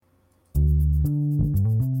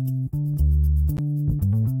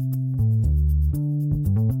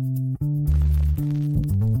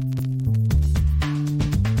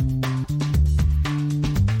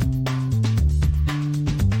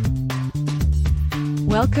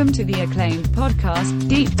Welcome to the acclaimed podcast,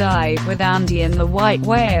 Deep Dive with Andy and the White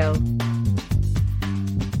Whale.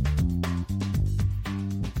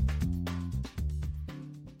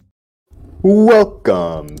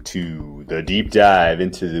 Welcome to the deep dive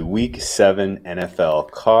into the Week 7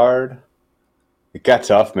 NFL card. It got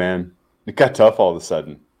tough, man. It got tough all of a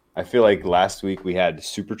sudden. I feel like last week we had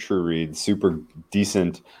super true reads, super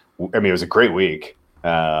decent. I mean, it was a great week.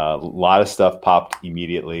 A lot of stuff popped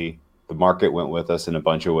immediately. The market went with us in a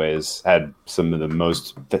bunch of ways. Had some of the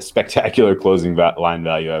most spectacular closing line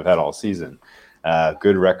value I've had all season.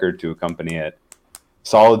 Good record to accompany it.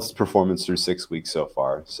 Solid performance through 6 weeks so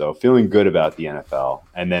far. So feeling good about the NFL.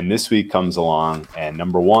 And then this week comes along, and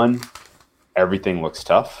number one, everything looks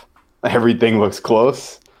tough. Everything looks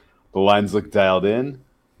close. The lines look dialed in.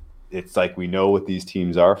 It's like we know what these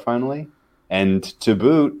teams are finally. And to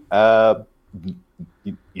boot,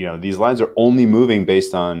 these lines are only moving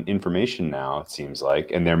based on information now, it seems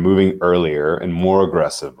like, and they're moving earlier and more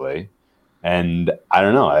aggressively. And I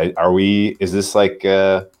don't know, is this like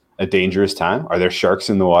a dangerous time? Are there sharks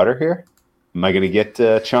in the water here? Am I going to get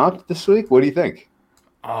chomped this week? What do you think?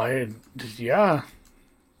 Yeah.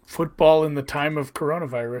 Football in the Time of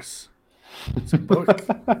Coronavirus. It's a book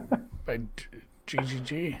by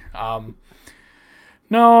GGG.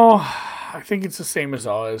 No, I think it's the same as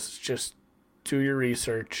always. Just do your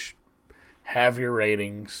research, have your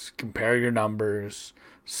ratings, compare your numbers,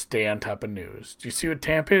 stay on top of news. Do you see what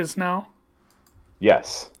Tampa is now?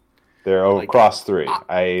 Yes. They're across three.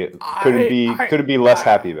 I couldn't be less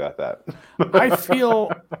happy about that. I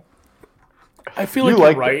feel like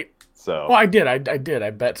you're right. So well, I did. I did.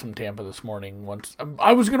 I bet some Tampa this morning. Once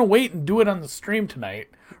I was gonna wait and do it on the stream tonight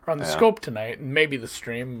or on the scope tonight, and maybe the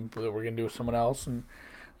stream that we're gonna do with someone else.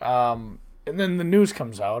 And then the news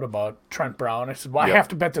comes out about Trent Brown. I said, well, I have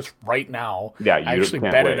to bet this right now. Yeah, I actually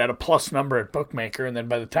bet it at a plus number at Bookmaker, and then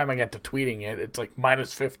by the time I got to tweeting it, it's like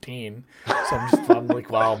minus 15. So I'm like,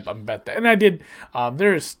 well, I'm bet that. And I did.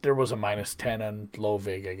 There was a minus 10 on low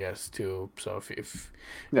vig, I guess, too. So if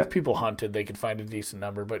people hunted, they could find a decent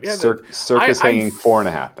number. But yeah, Circus hanging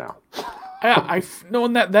 4.5 now.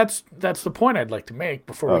 And that's the point I'd like to make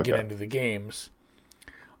before we get into the games.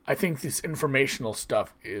 I think this informational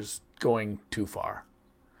stuff is going too far.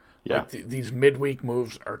 Yeah. Like these midweek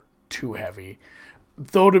moves are too heavy.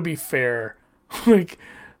 Though, to be fair, like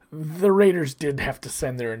the Raiders did have to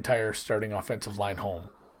send their entire starting offensive line home.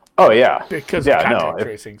 Oh, yeah. Because of contact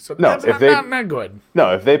tracing. So that's not good.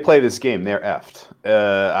 No, if they play this game, they're effed.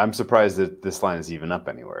 I'm surprised that this line is even up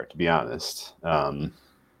anywhere, to be honest.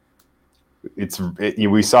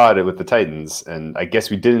 We saw it with the Titans, and I guess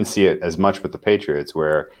we didn't see it as much with the Patriots,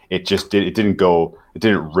 where it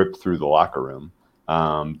didn't rip through the locker room.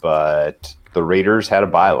 But the Raiders had a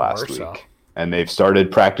bye last week, and they've started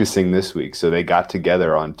practicing this week. So they got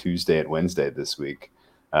together on Tuesday and Wednesday this week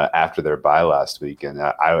after their bye last week, and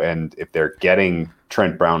if they're getting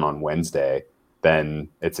Trent Brown on Wednesday, then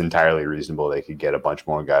it's entirely reasonable they could get a bunch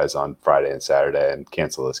more guys on Friday and Saturday and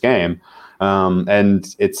cancel this game.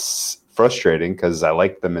 And it's frustrating because I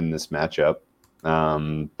like them in this matchup.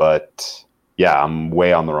 But yeah, I'm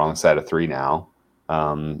way on the wrong side of 3 now.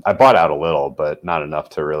 I bought out a little, but not enough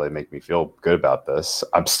to really make me feel good about this.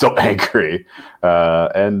 I'm still angry.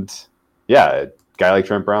 And yeah, a guy like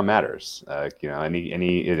Trent Brown matters.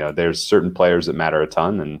 There's certain players that matter a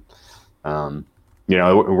ton. And,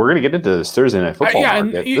 we're going to get into this Thursday night football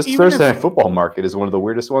market. This Thursday night football market is one of the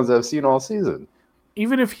weirdest ones I've seen all season.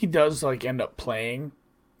 Even if he does end up playing,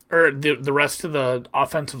 or the rest of the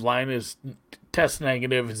offensive line is test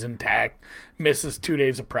negative, is intact, misses 2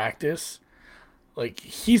 days of practice,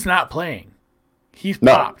 he's not playing. He's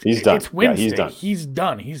popped. He's done. It's Wednesday. Yeah, he's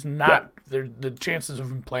done. He's not. Yeah. The chances of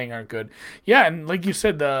him playing aren't good. Yeah, and like you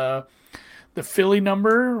said, the Philly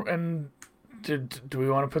number, and do we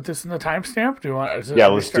want to put this in the timestamp? Let's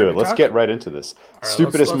do it. Let's get right into this. Right,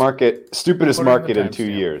 stupidest market in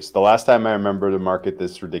 2 years. The last time I remember the market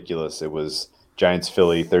this ridiculous, it was Giants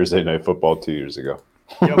Philly Thursday night football 2 years ago.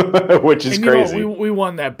 Yep. Which is crazy. We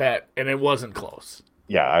won that bet, and it wasn't close.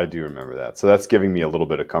 Yeah, I do remember that. So that's giving me a little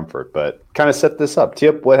bit of comfort, but kind of set this up. Tee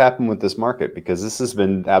up what happened with this market, because this has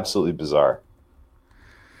been absolutely bizarre.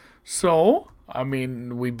 So,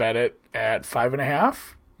 we bet it at 5.5,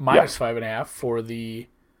 minus 5.5 for the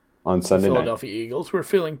on Sunday Philadelphia night. Eagles. We're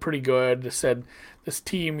feeling pretty good. They said this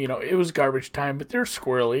team, it was garbage time, but they're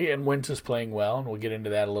squirrely, and Wentz is playing well, and we'll get into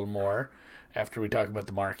that a little more after we talk about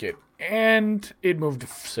the market. And it moved to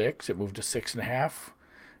 6. It moved to 6.5.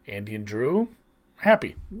 Andy and Drew,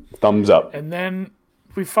 happy. Thumbs up. And then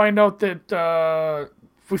we find out that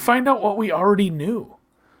what we already knew.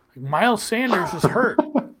 Miles Sanders is hurt.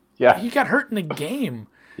 Yeah. He got hurt in the game.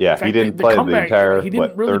 Yeah, In fact, he didn't the play the comeback, entire he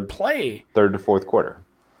didn't really play. third to fourth quarter.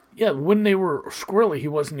 Yeah, when they were squirrely, he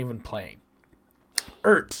wasn't even playing.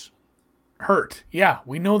 Ertz, hurt. Yeah,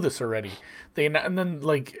 we know this already. And then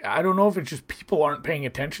like I don't know if it's just people aren't paying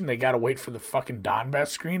attention. They gotta wait for the fucking Donbass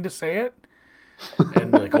screen to say it.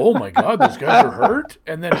 And like, oh my god, those guys are hurt.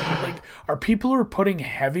 And then like, are people who are putting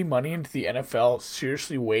heavy money into the NFL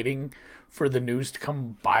seriously waiting for the news to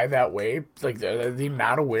come by that way? Like, are they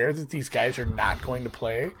not aware that these guys are not going to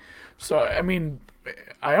play? So I mean,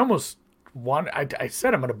 I almost I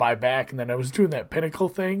said I'm going to buy back, and then I was doing that Pinnacle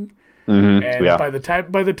thing. And by the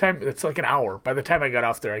time it's like an hour. By the time I got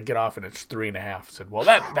off there, I get off and it's 3.5. I said, well,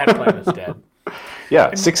 that plan is dead.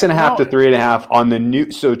 Yeah, 6.5 to 3.5 on the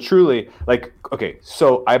new. So truly, like, okay,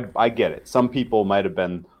 so I get it. Some people might have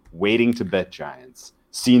been waiting to bet Giants,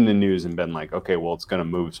 seen the news and been like, okay, well, it's going to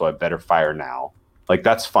move, so I better fire now. Like,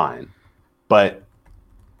 that's fine. But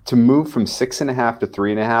to move from 6.5 to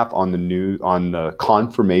 3.5 on the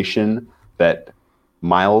confirmation that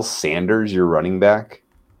Miles Sanders, your running back,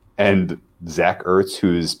 and Zach Ertz,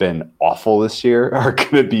 who's been awful this year, are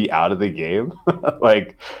going to be out of the game.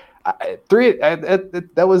 Like,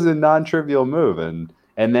 that was a non-trivial move.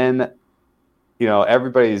 And then, you know,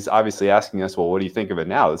 everybody's obviously asking us, well, what do you think of it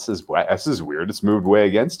now? This is weird. It's moved way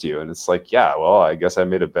against you. And it's like, yeah, well, I guess I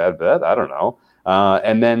made a bad bet. I don't know.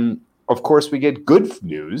 And then, of course, we get good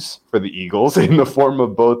news for the Eagles in the form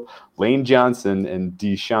of both Lane Johnson and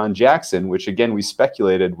Deshaun Jackson, which, again, we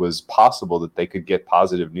speculated was possible that they could get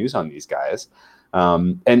positive news on these guys.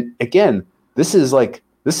 And, again, this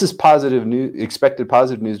is positive news, expected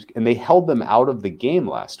positive news, and they held them out of the game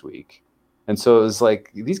last week. And so it was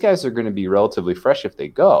like, these guys are going to be relatively fresh if they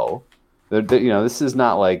go. This is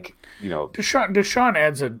not like, Deshaun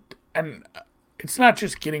adds and it's not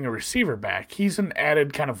just getting a receiver back. He's an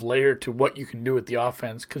added kind of layer to what you can do with the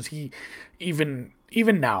offense, because he, even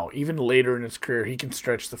now, even later in his career, he can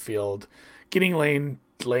stretch the field. Getting Lane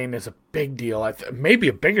is a big deal. Maybe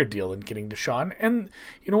a bigger deal than getting Deshaun. And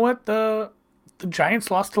you know what? The Giants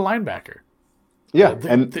lost a linebacker. Yeah,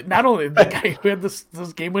 not only the guy who had this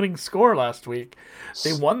game-winning score last week,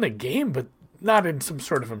 they won the game, but not in some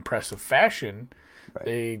sort of impressive fashion.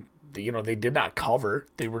 Right. They did not cover.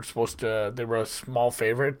 They were they were a small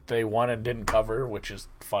favorite. They won and didn't cover, which is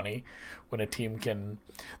funny when a team can.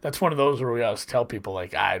 That's one of those where we always tell people,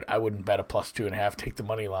 like, I wouldn't bet a +2.5. Take the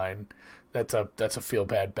money line. That's a feel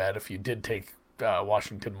bad bet. If you did take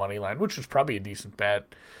Washington money line, which was probably a decent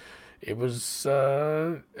bet. It was,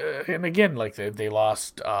 and again, like they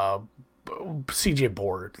lost C.J.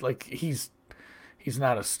 Board. Like he's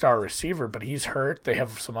not a star receiver, but he's hurt. They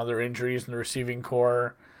have some other injuries in the receiving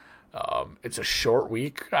core. It's a short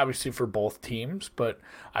week, obviously, for both teams, but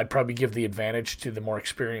I'd probably give the advantage to the more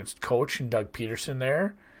experienced coach and Doug Peterson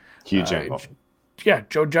there. Huge angle. Yeah,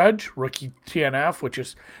 Joe Judge, rookie TNF, which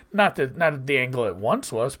is not the angle it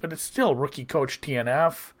once was, but it's still rookie coach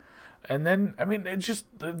TNF. And then, I mean, it's just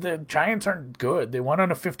the Giants aren't good. They won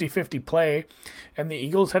on a 50-50 play, and the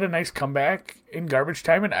Eagles had a nice comeback in garbage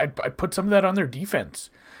time, and I put some of that on their defense.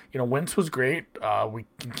 You know, Wentz was great. We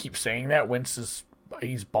can keep saying that.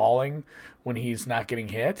 He's balling when he's not getting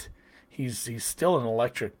hit. He's still an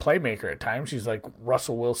electric playmaker at times. He's like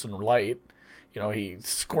Russell Wilson light. You know, he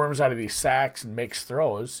squirms out of these sacks and makes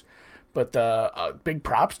throws. But big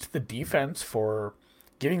props to the defense for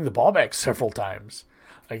getting the ball back several times.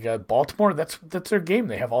 Like Baltimore, that's their game.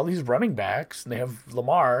 They have all these running backs, and they have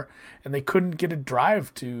Lamar, and they couldn't get a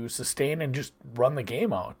drive to sustain and just run the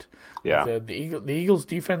game out. Yeah, the Eagles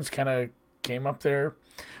defense kind of came up there.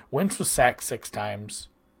 Wentz was sacked 6 times.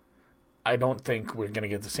 I don't think we're going to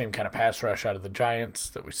get the same kind of pass rush out of the Giants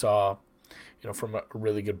that we saw, from a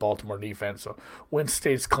really good Baltimore defense. So Wentz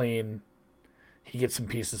stays clean. He gets some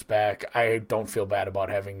pieces back. I don't feel bad about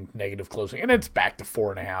having negative closing. And it's back to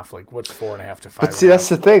 4.5. Like, what's 4.5 to 5? But see, that's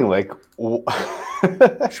the thing. Like,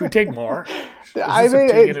 should we take more? I mean,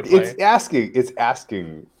 it's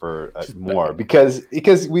asking for more because it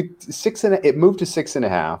moved to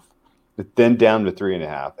 6.5, but then down to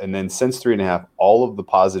 3.5, and then since 3.5, all of the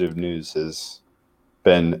positive news has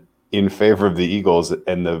been in favor of the Eagles,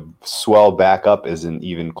 and the swell back up isn't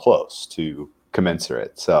even close to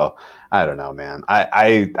commensurate. So I don't know, man.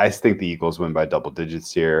 I think the Eagles win by double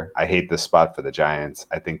digits here. I hate this spot for the Giants.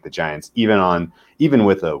 I think the Giants, even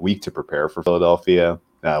with a week to prepare for Philadelphia,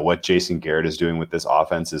 what Jason Garrett is doing with this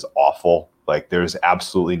offense is awful. Like, there's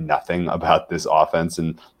absolutely nothing about this offense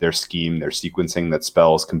and their scheme, their sequencing that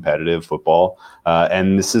spells competitive football.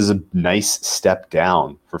 And this is a nice step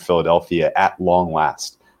down for Philadelphia at long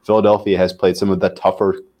last. Philadelphia has played some of the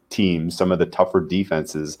tougher teams, some of the tougher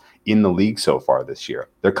defenses in the league so far this year.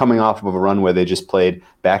 They're coming off of a run where they just played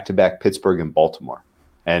back-to-back Pittsburgh and Baltimore.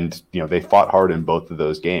 And, they fought hard in both of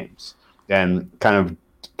those games. And kind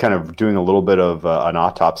of doing a little bit of an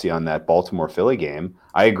autopsy on that Baltimore-Philly game,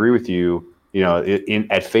 I agree with you.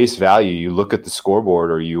 At face value, you look at the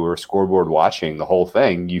scoreboard or you were scoreboard watching the whole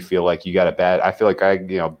thing, you feel like you got a bad. I feel like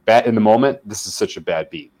bet in the moment, this is such a bad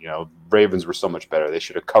beat. Ravens were so much better. They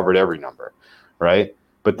should have covered every number, right?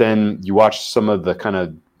 But then you watch some of the kind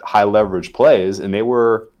of high leverage plays, and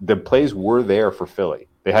the plays were there for Philly.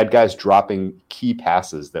 They had guys dropping key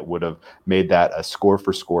passes that would have made that a score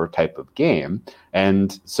for score type of game.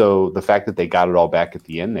 And so the fact that they got it all back at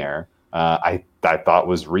the end there, I thought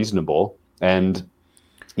was reasonable. And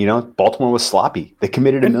Baltimore was sloppy. They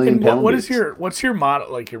committed a million penalties. What's your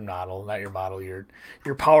model? Like your model, not your model. Your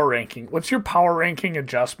power ranking. What's your power ranking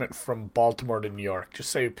adjustment from Baltimore to New York? Just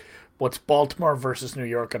say what's Baltimore versus New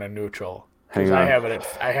York on a neutral. Because I have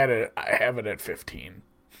it at 15.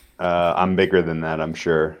 I'm bigger than that, I'm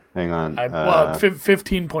sure. Hang on.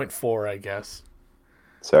 15.4, I guess.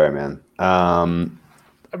 Sorry, man. I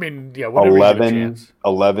mean, yeah, whatever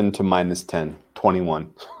 11 to minus 10,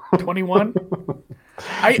 21. 21?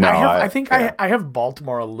 I think I have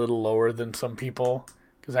Baltimore a little lower than some people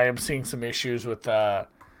because I am seeing some issues with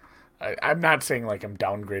I'm not saying like I'm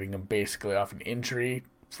downgrading him basically off an injury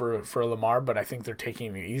for Lamar, but I think they're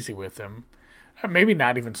taking it easy with him. Maybe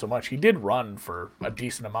not even so much. He did run for a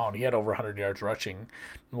decent amount. He had over 100 yards rushing.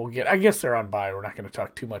 I guess they're on bye. We're not going to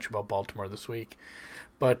talk too much about Baltimore this week.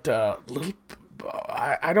 But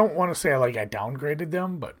I don't want to say I downgraded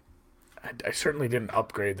them, but I certainly didn't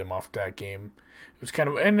upgrade them off that game. It was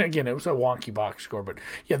and again, it was a wonky box score. But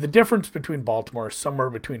yeah, the difference between Baltimore is somewhere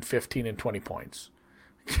between 15 and 20 points.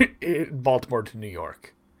 Baltimore to New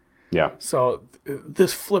York. Yeah. So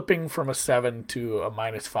this flipping from a 7 to a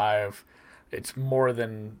 -5, it's more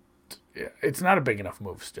than. It's not a big enough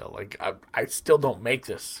move still. I still don't make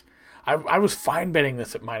this. I was fine betting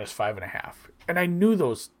this at -5.5, and I knew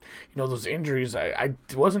those injuries. I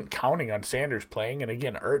wasn't counting on Sanders playing, and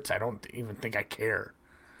again, Ertz. I don't even think I care.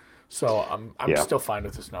 So I'm still fine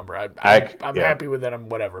with this number. I'm happy with it.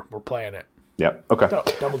 Whatever. We're playing it. Yep. Okay.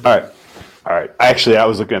 Double All right. Actually, I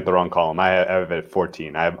was looking at the wrong column. I have it at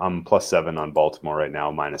 14. I'm +7 on Baltimore right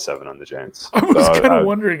now, -7 on the Giants. I was kind of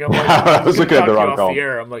wondering. I'm like, I was looking at the wrong column.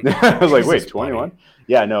 I'm like, I was like, wait, 21?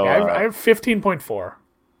 Yeah, no. Yeah, I have 15.4.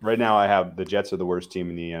 Right now, I have the Jets are the worst team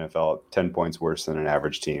in the NFL, 10 points worse than an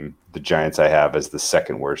average team. The Giants I have as the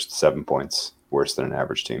second worst, 7 points worse than an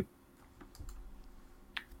average team.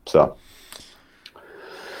 So,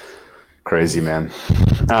 crazy, man.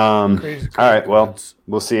 Crazy all right, well,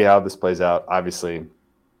 we'll see how this plays out. Obviously,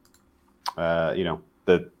 the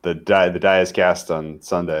die is cast on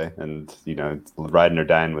Sunday, and riding or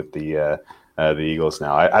dying with the Eagles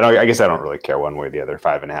now. I guess I don't really care one way or the other.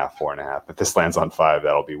 5.5, 4.5. If this lands on 5,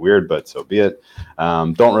 that'll be weird, but so be it.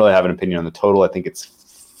 Don't really have an opinion on the total. I think it's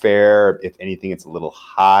fair. If anything, it's a little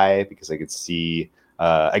high because I could see.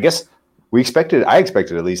 I guess I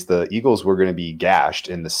expected at least the Eagles were going to be gashed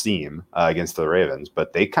in the seam against the Ravens,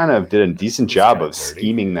 but they kind of did a decent job of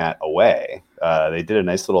scheming that away. They did a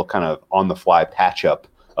nice little kind of on the fly patch up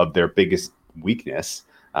of their biggest weakness.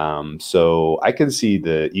 So I can see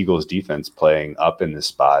the Eagles defense playing up in this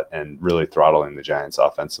spot and really throttling the Giants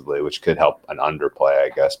offensively, which could help an underplay, I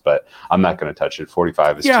guess, but I'm not going to touch it.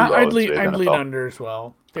 45 is too low. I'd lean under as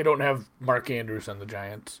well. They don't have Mark Andrews on the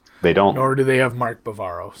Giants. They don't. Nor do they have Mark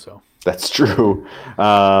Bavaro, so. That's true.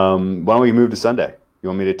 Why don't we move to Sunday? You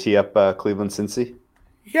want me to tee up Cleveland-Cincy?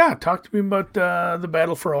 Yeah, talk to me about the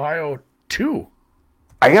Battle for Ohio 2.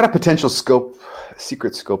 I got a potential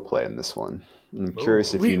secret scope play in this one. I'm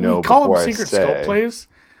curious if you know. We call them secret scope plays,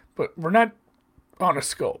 but we're not on a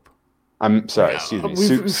scope. I'm sorry, excuse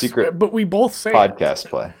me. Secret, but we both say podcast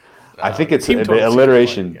play. I think it's the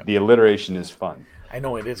alliteration. The alliteration is fun. I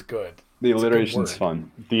know it is good. The alliteration is fun.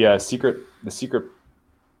 The secret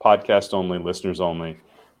podcast only, listeners only,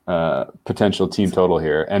 potential team total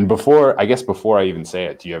here. And before I even say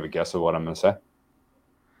it, do you have a guess of what I'm going to say?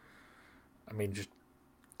 I mean, just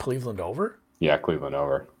Cleveland over? Yeah, Cleveland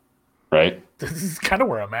over. Right? This is kind of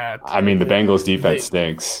where I'm at. I mean, the Bengals defense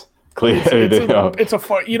stinks. It's a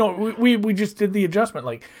far, we just did the adjustment.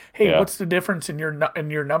 Like, hey, what's the difference in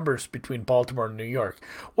your numbers between Baltimore and New York?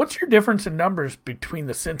 What's your difference in numbers between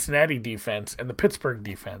the Cincinnati defense and the Pittsburgh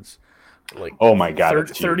defense? Like, oh my god,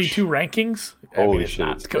 32 rankings. Holy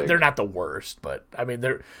shit! They're not the worst, but I mean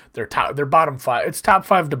they're top. They're bottom 5. It's top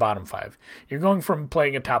 5 to bottom 5. You're going from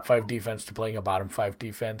playing a top 5 defense to playing a bottom 5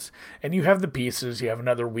 defense, and you have the pieces. You have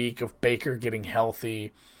another week of Baker getting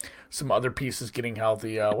healthy. some other pieces getting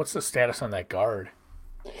healthy. What's the status on that guard?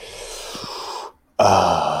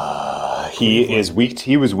 He is week.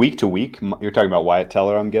 He was week to week. You're talking about Wyatt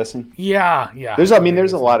Teller, I'm guessing. Yeah. There's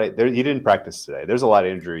a lot of. He didn't practice today. There's a lot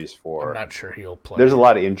of injuries for. I'm not sure he'll play. There's a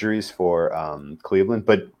lot of injuries for Cleveland,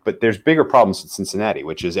 but there's bigger problems with Cincinnati,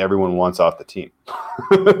 which is everyone wants off the team.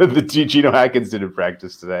 The Geno Atkins didn't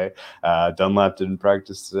practice today. Dunlap didn't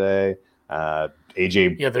practice today.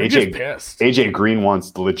 AJ, they're just pissed. AJ Green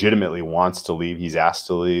legitimately wants to leave. He's asked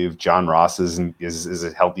to leave. John Ross is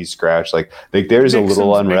a healthy scratch. Like there's a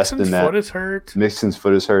little unrest in that. Mixon's foot is hurt. Mixon's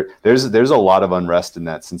foot is hurt. There's a lot of unrest in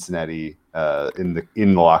that Cincinnati in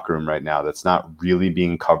the locker room right now. That's not really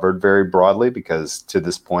being covered very broadly because to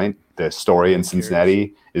this point the story in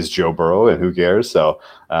Cincinnati is Joe Burrow and who cares. So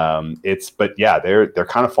they're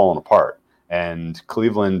kind of falling apart. And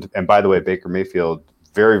Cleveland, and by the way, Baker Mayfield.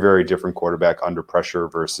 Very, very different quarterback under pressure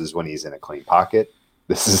versus when he's in a clean pocket.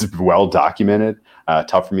 This is well documented.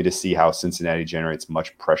 Tough for me to see how Cincinnati generates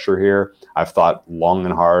much pressure here. I've thought long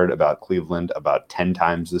and hard about Cleveland about 10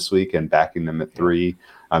 times this week and backing them at 3.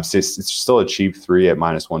 It's still a cheap 3 at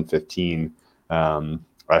minus 115.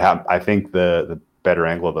 I think the better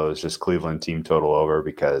angle, though, is just Cleveland team total over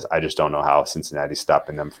because I just don't know how Cincinnati's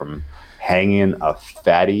stopping them from hanging a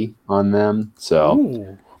fatty on them. So.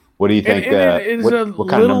 Ooh. What do you think? What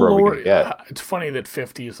kind of number are we going to get? It's funny that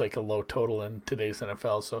 50 is like a low total in today's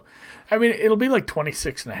NFL. So, I mean, it'll be like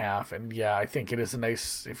 26.5. And yeah, I think it is a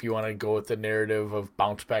nice, if you want to go with the narrative of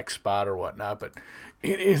bounce back spot or whatnot, but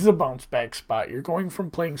it is a bounce back spot. You're going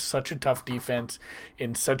from playing such a tough defense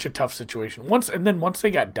in such a tough situation. Once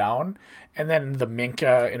they got down and then the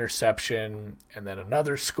Minka interception and then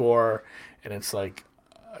another score. And it's like,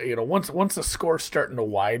 once the score's starting to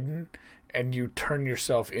widen, and you turn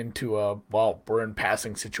yourself into we're in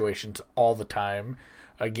passing situations all the time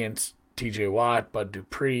against TJ Watt, Bud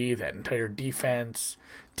Dupree, that entire defense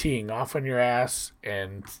teeing off on your ass,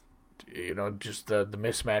 and just the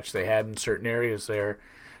mismatch they had in certain areas there.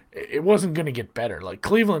 It wasn't going to get better. Like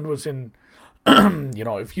Cleveland was in,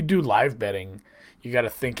 if you do live betting, you got to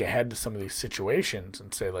think ahead to some of these situations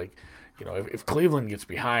and say if Cleveland gets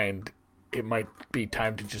behind, it might be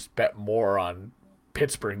time to just bet more on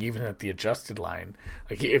Pittsburgh, even at the adjusted line.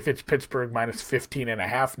 Like if it's Pittsburgh minus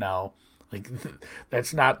 15.5 now, like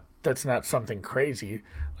that's not something crazy.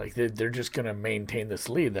 Like they're just going to maintain this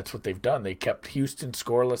lead. That's what they've done. They kept Houston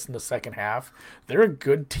scoreless in the second half. They're a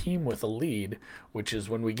good team with a lead, which is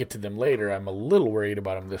when we get to them later. I'm a little worried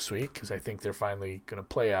about them this week because I think they're finally going to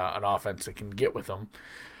play an offense that can get with them.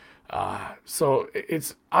 So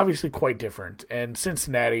it's obviously quite different. And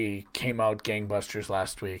Cincinnati came out gangbusters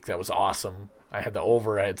last week. That was awesome. I had the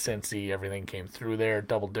over, I had Cincy, everything came through there,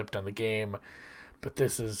 double dipped on the game. But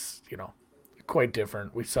this is, quite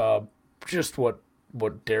different. We saw just what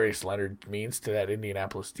Darius Leonard means to that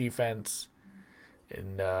Indianapolis defense.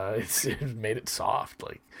 And it made it soft.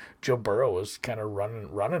 Like Joe Burrow was kind of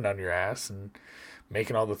running on your ass and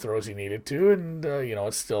making all the throws he needed to. And,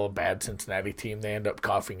 it's still a bad Cincinnati team. They end up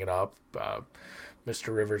coughing it up.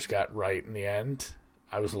 Mr. Rivers got right in the end.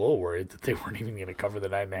 I was a little worried that they weren't even going to cover the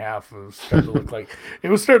 9.5. It was starting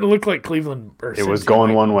to look like Cleveland. It was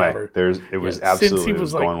going one way. It was absolutely Cincy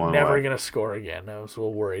was going one way. Never going to score again. I was a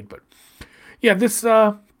little worried, but yeah, this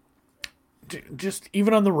just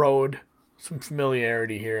even on the road, some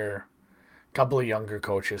familiarity here. A couple of younger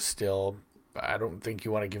coaches still. I don't think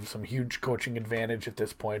you want to give some huge coaching advantage at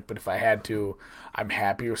this point, but if I had to, I'm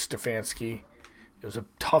happy with Stefanski.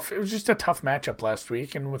 It was just a tough matchup last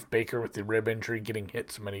week, and with Baker with the rib injury getting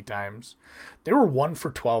hit so many times, they were 1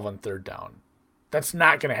 for 12 on third down. That's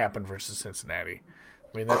not going to happen versus Cincinnati.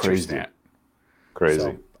 I mean, that's crazy. Your stat. Crazy.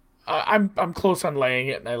 So, I'm close on laying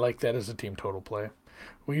it, and I like that as a team total play.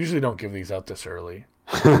 We usually don't give these out this early.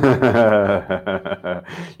 You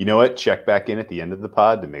know what? Check back in at the end of the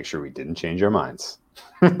pod to make sure we didn't change our minds.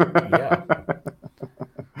 Yeah.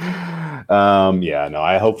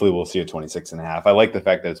 I hopefully we'll see a 26.5. I like the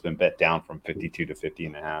fact that it's been bet down from 52 to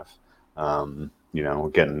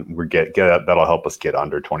 50.5. That'll help us get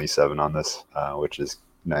under 27 on this, which is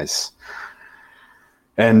nice.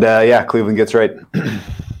 And Cleveland gets right.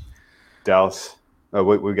 Dallas. Oh,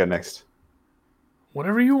 what we got next?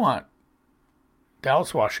 Whatever you want.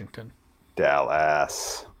 Dallas, Washington.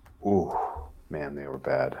 Dallas. Ooh, man, they were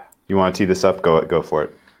bad. You want to tee this up? Go for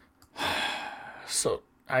it. So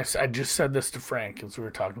I just said this to Frank as we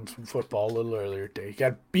were talking some football a little earlier today. You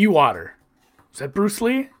got B. Water. Is that Bruce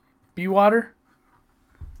Lee? B. Water?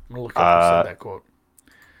 I'm going to look up who said that quote.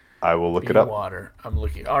 I will look it up. B. Water. I'm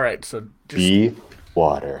looking. All right, so just... B.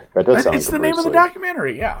 Water. That does sound It's like the name of the Bruce Lee.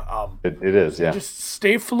 documentary. Yeah. It is, yeah. Just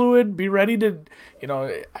stay fluid. Be ready to,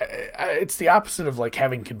 it's the opposite of like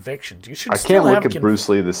having convictions. You should. I still can't have look at Bruce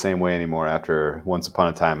Lee the same way anymore after Once Upon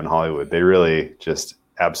a Time in Hollywood. They really just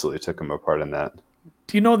absolutely took him apart in that.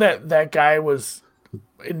 Do you know that guy was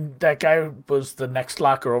the next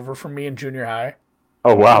locker over from me in junior high?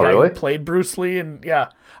 Oh, wow, The guy really? who played Bruce Lee, and yeah,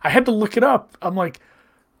 I had to look it up. I'm like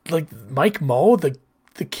Mike Moe, the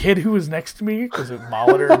kid who was next to me, because of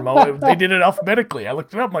Molitor and Moe, they did it alphabetically. I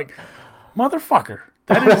looked it up. I'm like, motherfucker,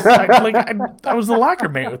 that is I was the locker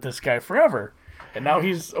mate with this guy forever, and now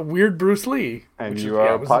he's a weird Bruce Lee. And you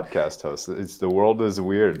are a podcast host. The world is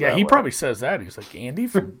weird. Yeah, he probably says that. He's like, Andy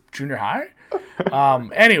from junior high.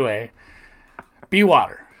 Anyway, be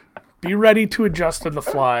water. Be ready to adjust on the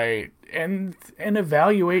fly and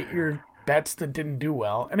evaluate your bets that didn't do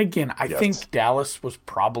well. And again, I think Dallas was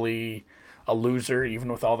probably a loser,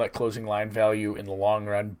 even with all that closing line value in the long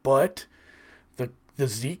run. But the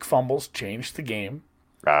Zeke fumbles changed the game.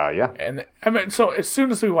 Yeah. And I mean, so as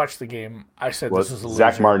soon as we watched the game, I said this is a loser.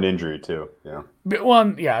 Zach Martin injury too. Yeah. But,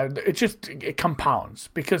 well, yeah, it compounds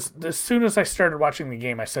because as soon as I started watching the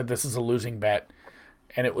game, I said this is a losing bet,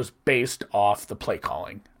 and it was based off the play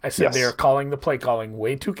calling. I said they are calling the play calling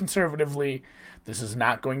way too conservatively. This is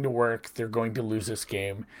not going to work. They're going to lose this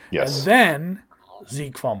game. Yes. And then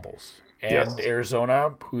Zeke fumbles, and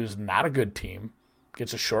Arizona, who's not a good team,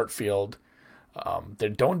 gets a short field. They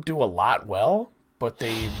don't do a lot well, but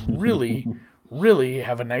they really, really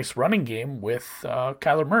have a nice running game with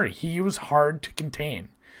Kyler Murray. He was hard to contain,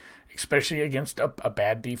 especially against a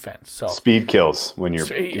bad defense. So speed kills when you're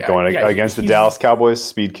going against the Dallas Cowboys.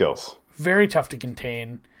 Speed kills. Very tough to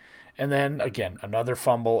contain. And then again, another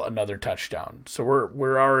fumble, another touchdown. So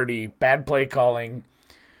we're already bad play calling,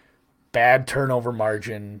 bad turnover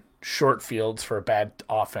margin, short fields for a bad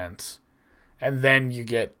offense, and then you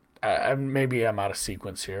get. Maybe I'm out of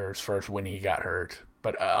sequence here as far as when he got hurt.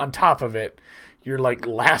 But on top of it, your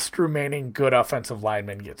last remaining good offensive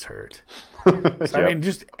lineman gets hurt. So, I mean,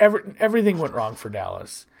 just everything went wrong for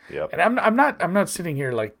Dallas. Yep. And I'm not sitting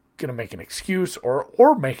here gonna make an excuse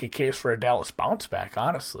or make a case for a Dallas bounce back,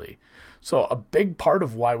 honestly. So a big part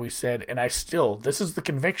of why we said, and this is the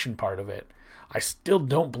conviction part of it, I still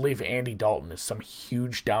don't believe Andy Dalton is some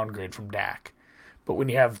huge downgrade from Dak. But when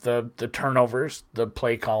you have the turnovers, the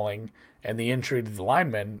play calling, and the injury to the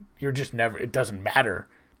linemen, you're just never. It doesn't matter.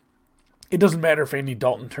 It doesn't matter if Andy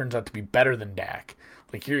Dalton turns out to be better than Dak.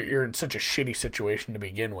 Like you're in such a shitty situation to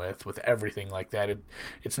begin with everything like that.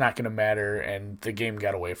 It's not going to matter. And the game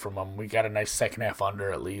got away from them. We got a nice second half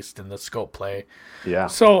under at least in the scope play. Yeah.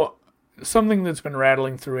 So something that's been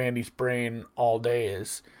rattling through Andy's brain all day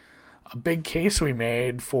is. A big case we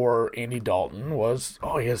made for Andy Dalton was,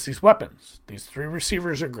 he has these weapons. These three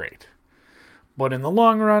receivers are great. But in the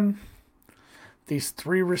long run, these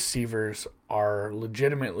three receivers are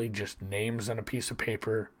legitimately just names on a piece of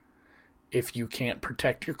paper if you can't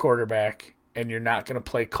protect your quarterback and you're not going to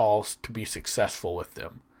play calls to be successful with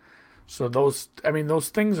them. So those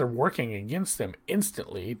things are working against them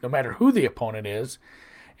instantly, no matter who the opponent is.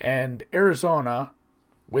 And Arizona,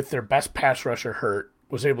 with their best pass rusher hurt,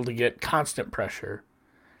 was able to get constant pressure.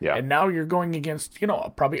 Yeah. And now you're going against,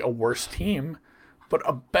 probably a worse team, but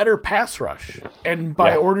a better pass rush. And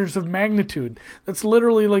by orders of magnitude, that's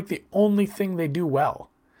literally the only thing they do well.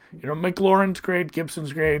 McLaurin's great,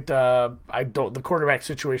 Gibson's great. The quarterback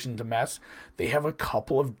situation's a mess. They have a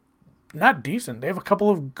couple of, not decent, they have a couple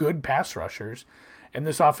of good pass rushers. And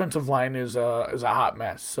this offensive line is a hot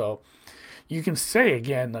mess. So you can say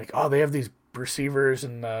again, they have these receivers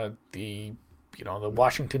and the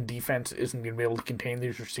Washington defense isn't going to be able to contain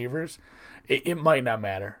these receivers. It might not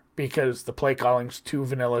matter because the play calling's too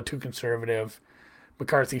vanilla, too conservative.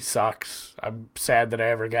 McCarthy sucks. I'm sad that I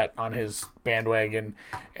ever got on his bandwagon.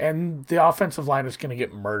 And the offensive line is going to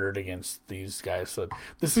get murdered against these guys. So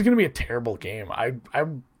this is going to be a terrible game.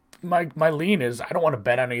 My lean is I don't want to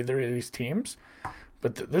bet on either of these teams.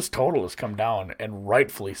 But this total has come down, and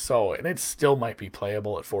rightfully so. And it still might be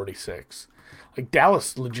playable at 46.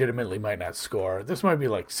 Dallas legitimately might not score. This might be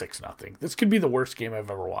 6-0. This could be the worst game I've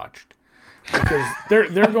ever watched because they're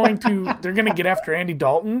going to get after Andy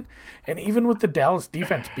Dalton, and even with the Dallas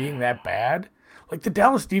defense being that bad, the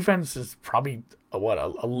Dallas defense is probably a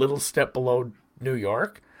little step below New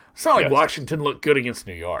York. It's not like Washington looked good against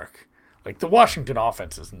New York. The Washington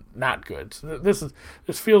offense is not good. So this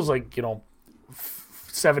feels like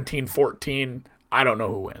 17-14. I don't know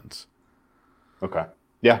who wins. Okay.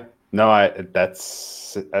 Yeah. No, that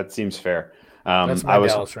seems fair. That's my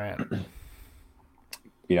Dallas rant.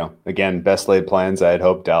 again, best laid plans. I had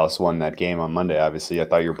hoped Dallas won that game on Monday. Obviously, I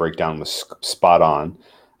thought your breakdown was spot on.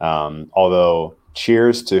 Although,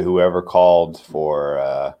 cheers to whoever called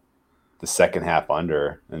for the second half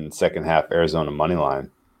under and second half Arizona money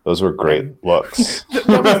line. Those were great looks.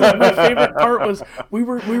 My favorite part was we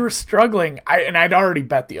were struggling. I'd already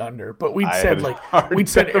bet the under, but we'd said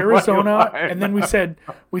Arizona, and then we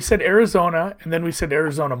said Arizona, and then we said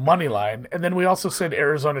Arizona money line, and then we also said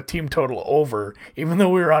Arizona team total over, even though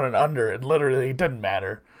we were on an under. And literally, it doesn't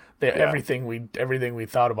matter. Everything we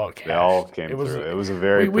thought about cash. They all came through. It was a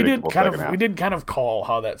very predictable second half. We did kind of call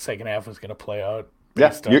how that second half was going to play out.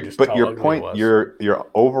 Yeah, but your point, your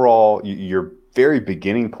overall, your very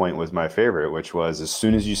beginning point was my favorite, which was as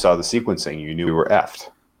soon as you saw the sequencing, you knew we were effed.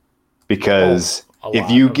 Because if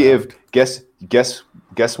you guess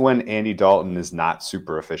when Andy Dalton is not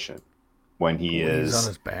super efficient, when he's on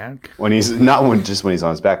his back, when he's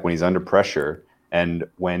on his back, when he's under pressure, and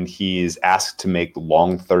when he's asked to make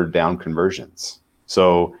long third down conversions.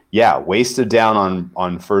 So yeah, wasted down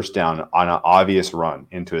on first down on an obvious run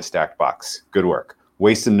into a stacked box. Good work.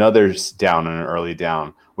 Waste another down on an early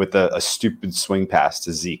down with a stupid swing pass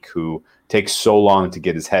to Zeke, who takes so long to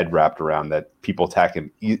get his head wrapped around that people tackle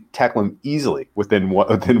him easily within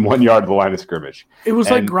 1 yard of the line of scrimmage. It was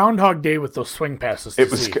like Groundhog Day with those swing passes. It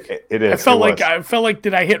was. Zeke. It is. I felt like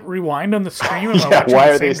did I hit rewind on the screen? Why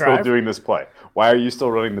are they still doing this play? Why are you still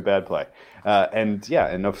running the bad play?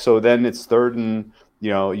 So then it's third and.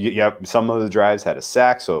 You have some of the drives had a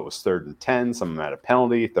sack, so it was 3rd and 10. Some of them had a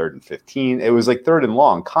penalty, 3rd and 15. It was like 3rd and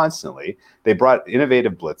long constantly. They brought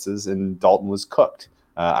innovative blitzes, and Dalton was cooked.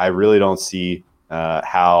 I really don't see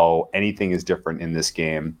how anything is different in this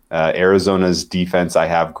game. Arizona's defense I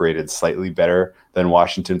have graded slightly better than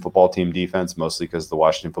Washington football team defense, mostly because the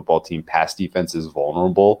Washington football team pass defense is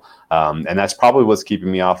vulnerable. And that's probably what's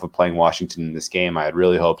keeping me off of playing Washington in this game. I had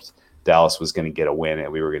really hoped Dallas was going to get a win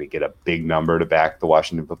and we were going to get a big number to back the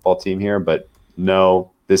Washington football team here. But no,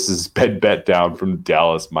 this is bet down from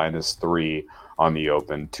Dallas -3 on the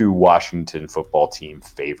open to Washington football team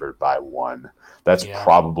favored by 1. That's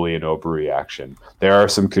probably an overreaction. There are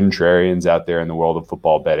some contrarians out there in the world of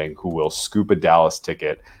football betting who will scoop a Dallas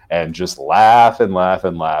ticket and just laugh and laugh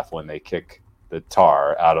and laugh when they kick the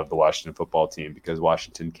tar out of the Washington football team because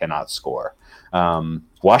Washington cannot score.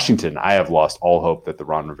 Washington, I have lost all hope that the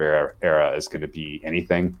Ron Rivera era is going to be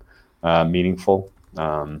anything meaningful.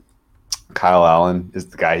 Kyle Allen is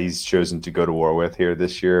the guy he's chosen to go to war with here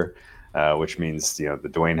this year, which means the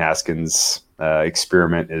Dwayne Haskins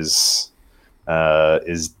experiment is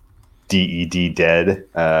dead,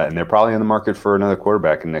 and they're probably in the market for another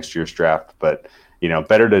quarterback in next year's draft. But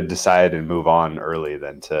better to decide and move on early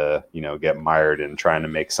than to get mired in trying to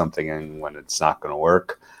make something when it's not going to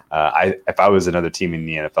work. If I was another team in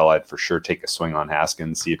the NFL, I'd for sure take a swing on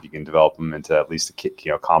Haskins, see if you can develop him into at least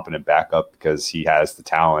a competent backup because he has the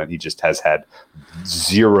talent. He just has had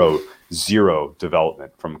zero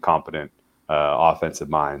development from competent offensive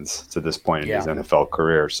minds to this point in his NFL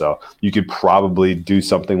career. So you could probably do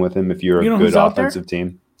something with him if you're a good offensive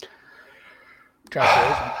team. Josh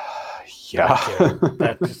Rosen. Yeah,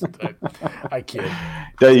 I kid.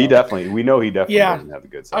 He definitely. We know he definitely doesn't have a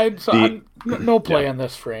good side. No play on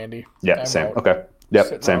this for Andy. Yeah, same. Out. Okay.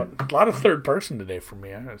 Yep, same. Out. A lot of third person today for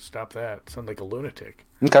me. I gotta stop that. Sound like a lunatic.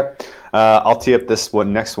 Okay, I'll tee up this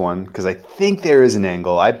next one because I think there is an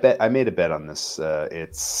angle. I made a bet on this.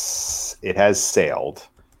 It has sailed,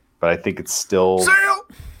 but I think it's still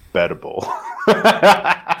bettable.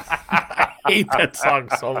 I hate that song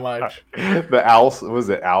so much. The Owl, was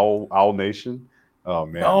it Owl Nation? Oh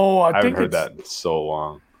man, no, I haven't heard that in so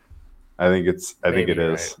long. I think it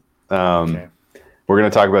is. Okay. We're gonna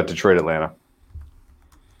talk about Detroit, Atlanta.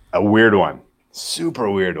 A weird one, super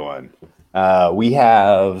weird one. We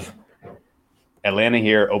have Atlanta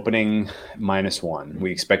here opening -1.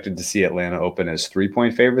 We expected to see Atlanta open as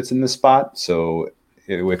 3-point favorites in this spot. So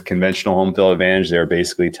with conventional home field advantage, they're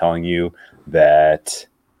basically telling you that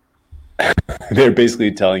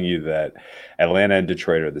Atlanta and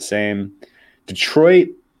Detroit are the same. Detroit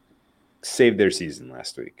saved their season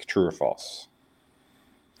last week. True or false?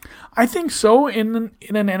 I think so. In an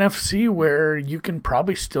NFC where you can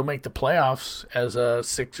probably still make the playoffs as a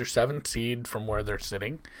 6 or 7 seed from where they're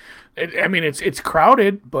sitting. It's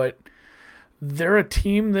crowded, but they're a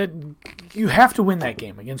team that you have to win that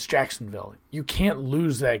game against Jacksonville. You can't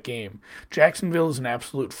lose that game. Jacksonville is an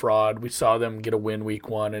absolute fraud. We saw them get a win week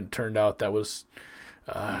 1, and it turned out that was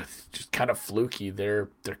just kind of fluky. They're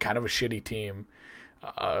kind of a shitty team.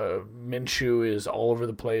 Minshew is all over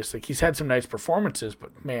the place. Like, he's had some nice performances,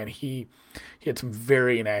 but man, he had some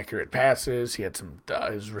very inaccurate passes. He had some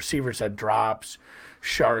his receivers had drops.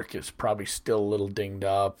 Shark is probably still a little dinged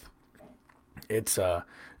up. It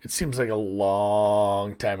seems like a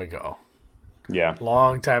long time ago. Yeah.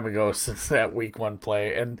 Long time ago since that week 1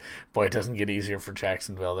 play. And boy, it doesn't get easier for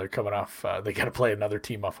Jacksonville. They're coming off, they got to play another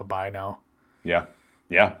team off a bye now. Yeah.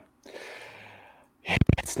 Yeah.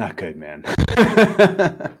 It's not good, man.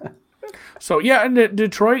 So, yeah, and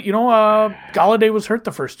Detroit, Galladay was hurt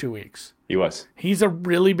the first 2 weeks. He was. He's a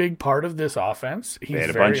really big part of this offense. They had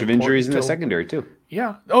a bunch of injuries in the secondary, too.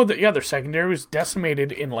 Yeah. Oh, their secondary was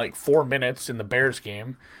decimated in like 4 minutes in the Bears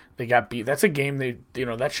game. They got beat. That's a game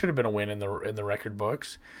that should have been a win in the record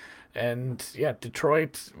books. And yeah,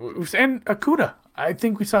 Detroit and Okudah. I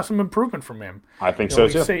think we saw some improvement from him. I think so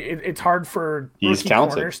too. Say it's hard for rookie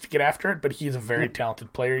corners to get after it, but he's a very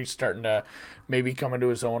talented player. He's starting to maybe come into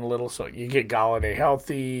his own a little. So you get Galladay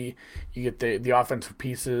healthy, you get the offensive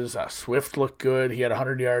pieces. Swift looked good. He had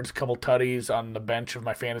 100 yards, a couple tutties on the bench of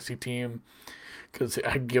my fantasy team because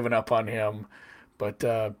I'd given up on him. But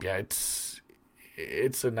yeah,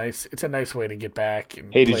 it's a nice way to get back.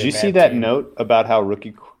 And hey, did you see that note about how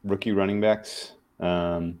rookie running backs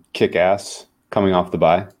kick ass coming off the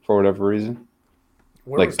bye for whatever reason?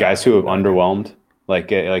 Like guys who have underwhelmed, like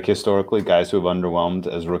historically, guys who have underwhelmed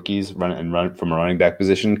as rookies run from a running back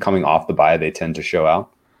position coming off the bye, they tend to show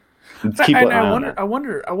out. I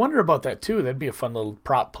wonder about that too. That'd be a fun little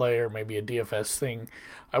prop play or maybe a DFS thing.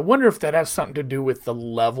 I wonder if that has something to do with the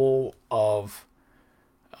level of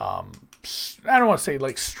I don't want to say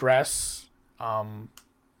like stress.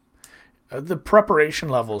 The preparation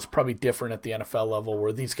level is probably different at the NFL level,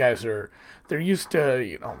 where these guys they're used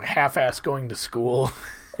to half-ass going to school,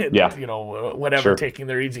 and, whatever, taking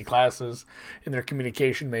their easy classes in their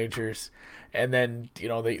communication majors, and then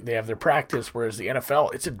they have their practice. Whereas the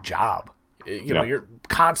NFL, it's a job. You're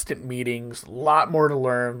constant meetings, a lot more to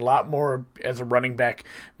learn, a lot more as a running back,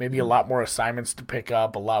 maybe a lot more assignments to pick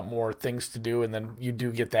up, a lot more things to do, and then you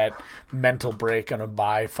do get that mental break on a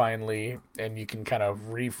bye finally, and you can kind of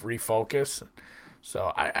refocus.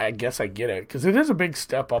 So I guess I get it, because it is a big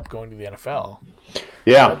step up going to the NFL.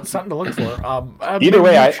 Yeah. It's something to look for. Either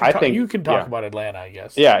way, I think you can talk about Atlanta, I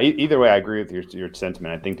guess. Yeah, either way, I agree with your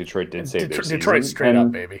sentiment. I think Detroit did save their season. Detroit straight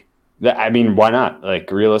up, baby. I mean, why not? Like,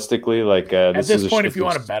 realistically, at this point, if you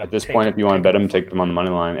want to bet them, take them on the money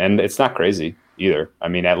line. And it's not crazy either. I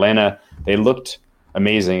mean, Atlanta, they looked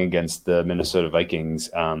amazing against the Minnesota Vikings.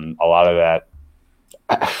 A lot of that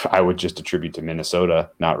I would just attribute to Minnesota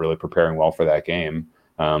not really preparing well for that game.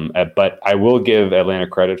 But I will give Atlanta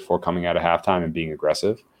credit for coming out of halftime and being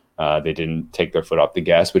aggressive. They didn't take their foot off the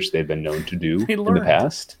gas, which they've been known to do in the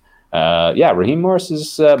past. Raheem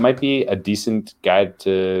Morris might be a decent guy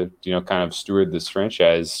to kind of steward this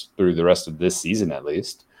franchise through the rest of this season at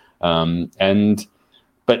least. But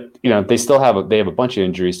they still have a bunch of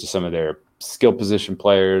injuries to some of their skill position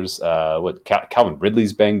players. Calvin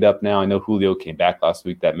Ridley's banged up now. I know Julio came back last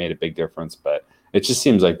week. That made a big difference, but it just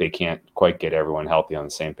seems like they can't quite get everyone healthy on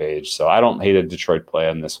the same page. So I don't hate a Detroit play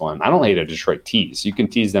on this one. I don't hate a Detroit tease. You can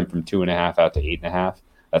tease them from 2.5 out to 8.5.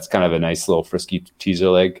 That's kind of a nice little frisky teaser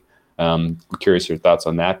leg. Curious your thoughts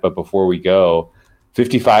on that. But before we go,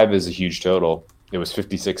 55 is a huge total. It was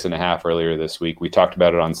 56.5 earlier this week. We talked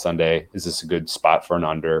about it on Sunday. Is this a good spot for an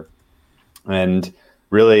under? And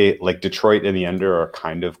really, like, Detroit and the under are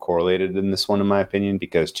kind of correlated in this one, in my opinion,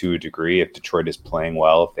 because to a degree, if Detroit is playing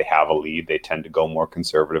well, if they have a lead, they tend to go more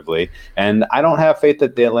conservatively. And I don't have faith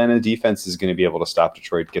that the Atlanta defense is going to be able to stop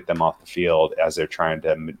Detroit, get them off the field as they're trying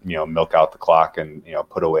to, milk out the clock and,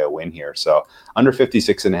 put away a win here. So under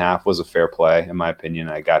 56.5 was a fair play, in my opinion.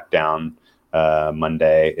 I got down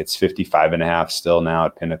Monday. It's 55.5 still now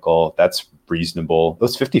at Pinnacle. That's reasonable. It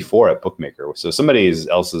was 54 at Bookmaker. So somebody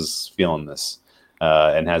else is feeling this.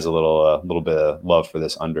 And has a little bit of love for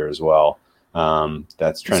this under as well.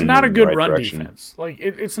 That's trending. It's not a good right run direction. Defense. Like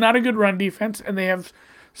it's not a good run defense, and they have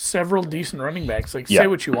several decent running backs. Like Yeah. say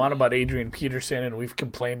what you want about Adrian Peterson, and we've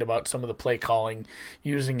complained about some of the play calling,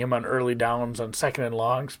 using him on early downs on second and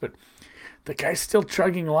longs, but the guy's still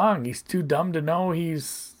chugging along. He's too dumb to know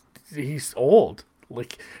he's old.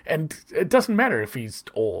 Like, and it doesn't matter if he's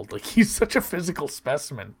old. Like, he's such a physical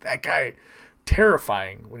specimen. That guy.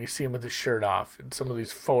 Terrifying when you see him with his shirt off in some of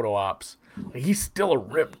these photo ops. Like, he's still a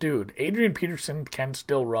ripped dude. Adrian Peterson can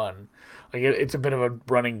still run. Like, it's a bit of a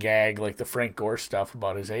running gag, like the Frank Gore stuff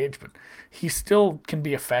about his age, but he still can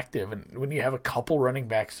be effective. And when you have a couple running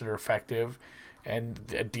backs that are effective and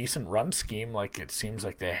a decent run scheme, like it seems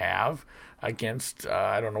like they have against,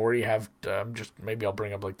 I don't know where you have, just maybe I'll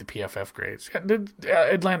bring up like the PFF grades.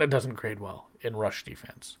 Atlanta doesn't grade well in rush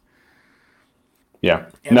defense. Yeah.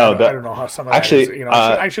 And No, I don't know how some of actually, that is.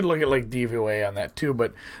 I should look at like DVOA on that too.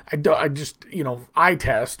 But I just eye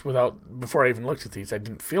test before I even looked at these. I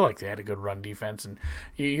didn't feel like they had a good run defense. And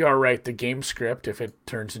you are right. The game script, if it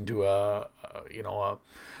turns into a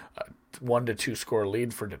 1-2 score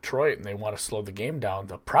lead for Detroit and they want to slow the game down,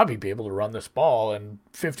 they'll probably be able to run this ball. And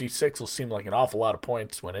 56 will seem like an awful lot of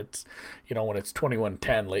points when it's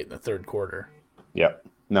 21-10 late in the third quarter. Yep.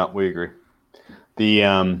 No, we agree.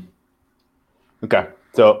 Okay.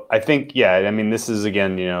 So I think, this is,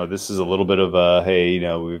 again, this is a little bit of a, hey,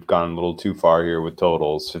 we've gone a little too far here with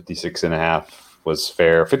totals. 56.5 was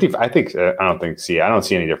fair. 50, I don't see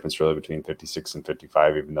any difference really between 56 and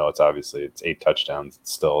 55, even though it's 8 touchdowns. It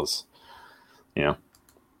still is,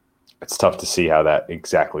 it's tough to see how that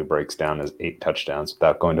exactly breaks down as 8 touchdowns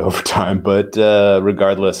without going to overtime. But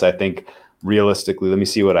regardless, I think realistically, let me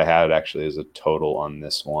see what I had actually as a total on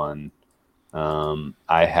this one.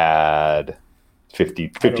 I had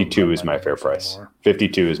 52 is my fair price. Anymore.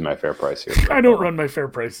 52 is my fair price here. I don't run my fair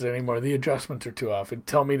prices anymore. The adjustments are too often.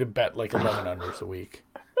 Tell me to bet like 11 unders a week.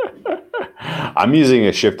 I'm using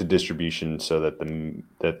a shifted distribution so that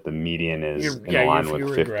the median is in line with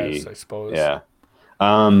 50. Regress, I suppose. Yeah.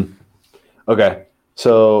 Okay.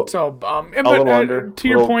 So to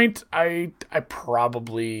your point, I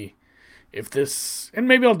probably, if this, and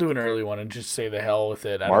maybe I'll do an early one and just say the hell with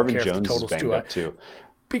it. I Marvin don't care Jones if the total's is banged up too.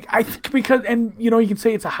 I think because, and you can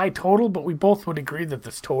say it's a high total, but we both would agree that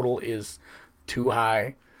this total is too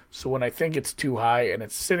high. So when I think it's too high and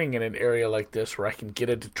it's sitting in an area like this where I can get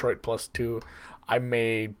a Detroit +2, I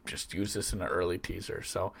may just use this in an early teaser.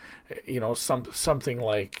 So, something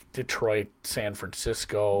like Detroit, San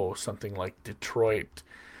Francisco, something like Detroit,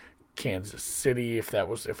 Kansas City, if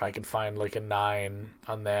I could find like a 9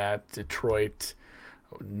 on that, Detroit,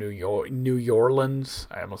 New Orleans.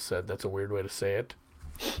 I almost said that's a weird way to say it.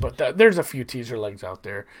 But there's a few teaser legs out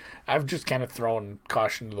there. I've just kind of thrown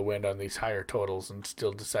caution to the wind on these higher totals and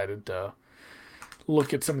still decided to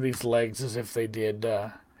look at some of these legs as if they did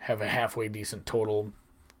have a halfway decent total.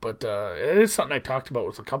 But it is something I talked about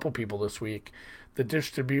with a couple people this week. The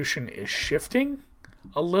distribution is shifting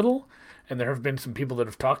a little, and there have been some people that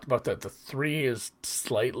have talked about that. The 3 is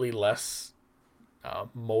slightly less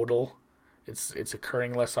modal. It's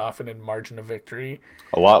occurring less often in margin of victory.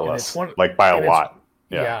 A lot less, by a lot.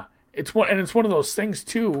 Yeah. It's one of those things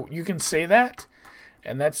too. You can say that,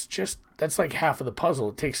 and that's like half of the puzzle.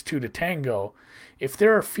 It takes 2 to tango. If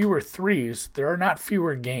there are fewer 3s, there are not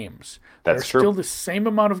fewer games. That's true. Still the same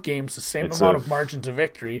amount of games, the same amount of margins of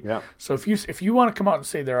victory. Yeah. So if you want to come out and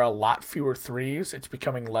say there are a lot fewer 3s, it's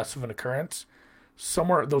becoming less of an occurrence.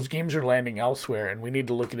 Somewhere those games are landing elsewhere, and we need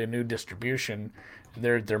to look at a new distribution.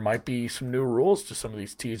 There might be some new rules to some of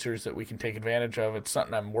these teasers that we can take advantage of. It's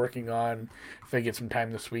something I'm working on. If I get some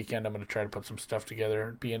time this weekend, I'm going to try to put some stuff together.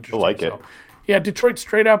 It'd be interesting. I like it. Yeah, Detroit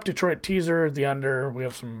straight up, Detroit teaser, the under. We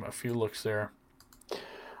have a few looks there.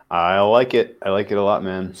 I like it. I like it a lot,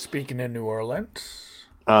 man. Speaking of New Orleans,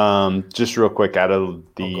 just real quick, out of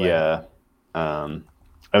the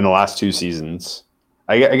in the last 2 seasons,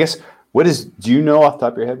 I guess do you know off the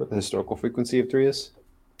top of your head what the historical frequency of 3 is?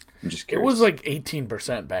 I'm just curious. It was like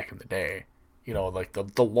 18% back in the day. Like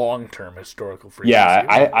the long term historical frequency.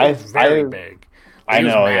 Yeah, it was very big. I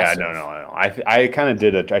know. Yeah, no. I kind of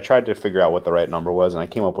did I tried to figure out what the right number was, and I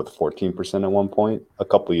came up with 14% at one point a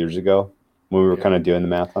couple of years ago when we were kind of doing the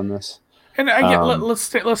math on this. And again, let's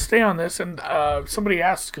stay on this. And somebody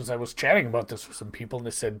asked, because I was chatting about this with some people, and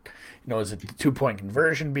they said, is it the 2-point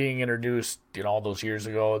conversion being introduced, all those years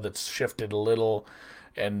ago that's shifted a little,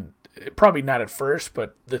 and probably not at first,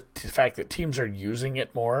 but the fact that teams are using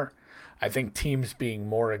it more, I think teams being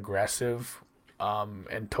more aggressive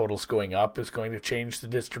and totals going up is going to change the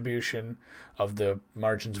distribution of the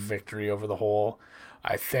margins of victory over the whole.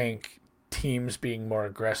 I think teams being more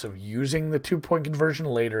aggressive using the 2-point conversion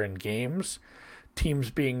later in games, teams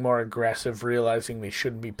being more aggressive realizing they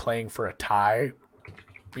shouldn't be playing for a tie,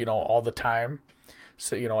 all the time.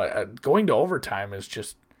 So, going to overtime is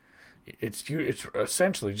just, it's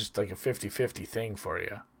essentially just like a 50-50 thing for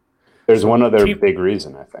you. There's one other big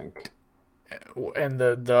reason, I think. And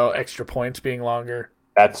the extra points being longer.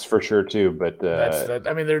 That's for sure too, but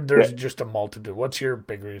there's just a multitude. What's your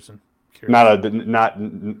big reason? Not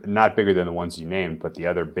bigger than the ones you named, but the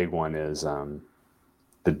other big one is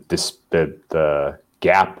the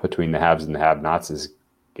gap between the haves and the have-nots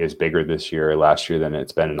is bigger this year or last year than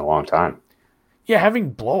it's been in a long time. Yeah,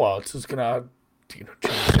 having blowouts is gonna change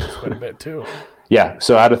things quite a bit too. Yeah,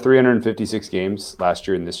 so out of 356 games last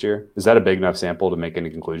year and this year, is that a big enough sample to make any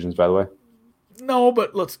conclusions? By the way, no,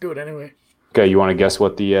 but let's do it anyway. Okay, you want to guess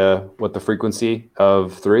what the frequency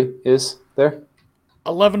of 3 is there?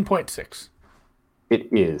 11.6. It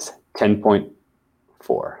is 10.4.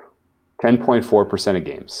 10.4% of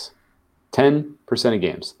games. 10% of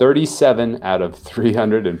games. 37 out of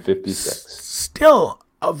 356. Still,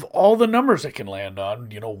 of all the numbers it can land on,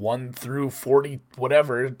 1 through 40,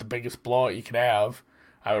 whatever, the biggest blowout you can have,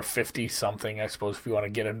 or 50 something, I suppose, if you want to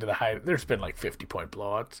get into the high. There's been like 50-point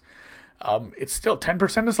blowouts. It's still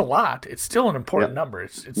 10% is a lot. It's still an important number.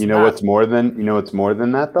 It's what's more than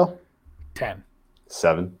that though? 10.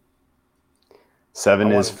 7. I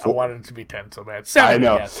wanted it to be 10 so bad. 7, I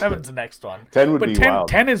know. Yeah, 7's the next one. 10 would be wild.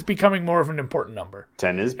 10 is becoming more of an important number.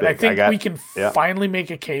 10 is big. And I think we can finally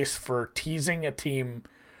make a case for teasing a team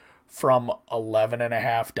from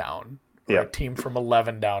 11.5 down. Or a team from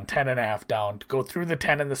 11 down, 10.5 down. To go through the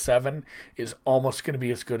 10 and the 7 is almost going to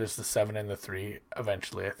be as good as the 7 and the 3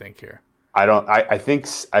 eventually, I think, here. I think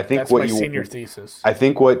that's what my senior thesis. I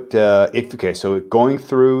think what so going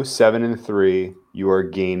through 7 and 3, you are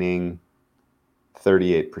gaining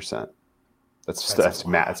 38%. That's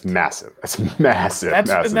massive. That's massive.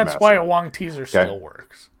 And that's why a Wong teaser still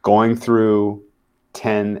works. Going through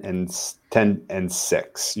 10 and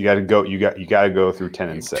 6, you got to go through 10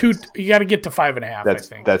 and 6. You got to get to 5.5. I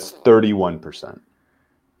think that's 31%.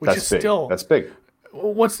 Which is big. That's big.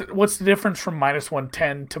 What's the difference from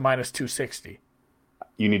 -110 to -260?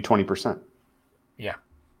 You need 20%. Yeah.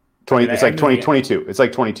 20. It's like 22. It's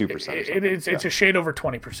like 22%. It's a shade over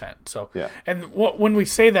 20%. So yeah. And when we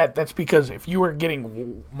say that, that's because if you were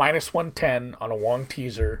getting -110 on a Wong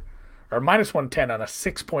teaser, or -110 on a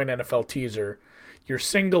 6-point NFL teaser, your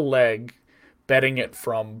single leg betting it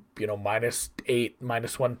from -8,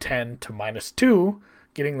 -110 to -2,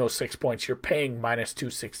 getting those 6 points, you're paying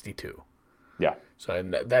 -262. Yeah. So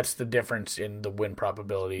and that's the difference in the win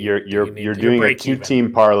probability. You're doing a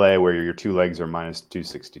 2-team parlay where your 2 legs are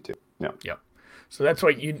 -262. Yeah. Yeah. So that's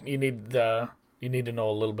what you need to know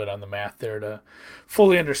a little bit on the math there to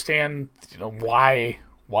fully understand why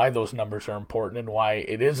those numbers are important and why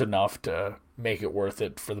it is enough to make it worth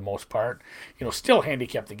it for the most part. Still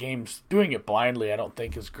handicap the games. Doing it blindly I don't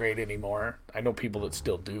think is great anymore. I know people that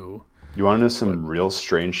still do. You want to know some real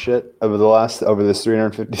strange shit over this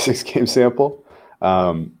 356 game sample?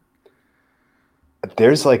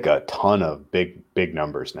 There's like a ton of big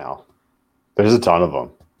numbers now. There's a ton of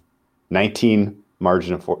them. 19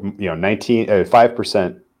 margin of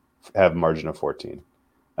 5% have margin of 14.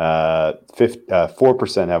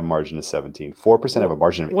 4% have a margin of 17. 4% have a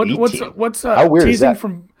margin of 18. What's how weird is that?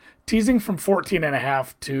 Teasing from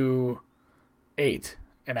 14.5 to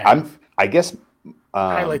 8.5. I guess.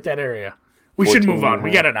 Highlight that area. We should move on.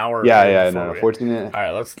 We got an hour. No. 14. All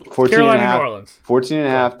right, let's. 14 Carolina, New Orleans.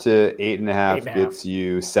 14.5 to 8.5 gets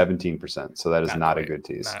you 17%. So that is not a good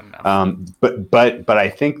tease. But I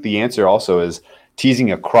think the answer also is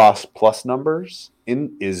teasing across plus numbers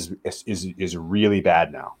is really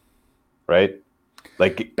bad now, right?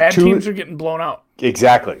 Like bad teams are getting blown out.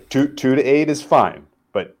 Exactly. 2 to 8 is fine,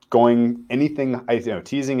 but going anything,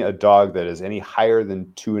 teasing a dog that is any higher than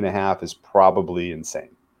 2.5 is probably insane.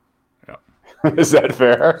 Yeah. Is that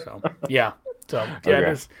fair? Yeah. Okay. It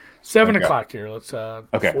is 7 o'clock here. Let's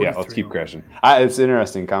let's keep crashing. It's an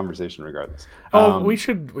interesting conversation regardless. We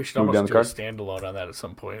should almost do a standalone on that at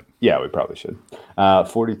some point. Yeah, we probably should.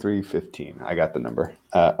 43-15. I got the number.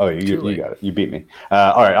 You got it. You beat me.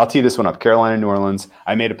 All right, I'll tee this one up. Carolina, New Orleans.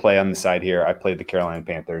 I made a play on the side here. I played the Carolina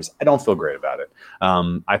Panthers. I don't feel great about it.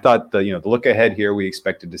 I thought the look ahead here, we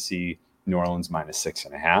expected to see New Orleans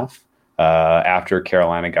 -6.5. After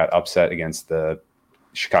Carolina got upset against the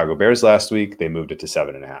Chicago Bears last week, they moved it to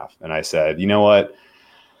 7.5. And I said, you know what?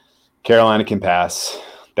 Carolina can pass.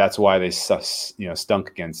 That's why they stunk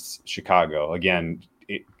against Chicago. Again,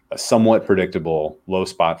 a somewhat predictable low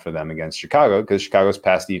spot for them against Chicago because Chicago's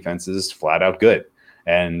pass defense is flat out good.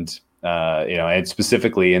 And and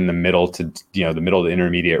specifically in the middle to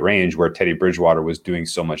intermediate range where Teddy Bridgewater was doing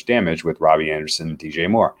so much damage with Robbie Anderson and DJ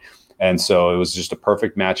Moore. And so it was just a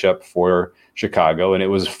perfect matchup for Chicago. And it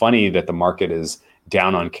was funny that the market is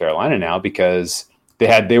down on Carolina now because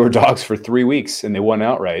they were dogs for 3 weeks and they won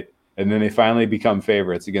outright. And then they finally become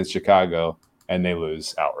favorites against Chicago and they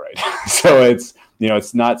lose outright. So it's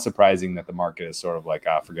not surprising that the market is sort of like,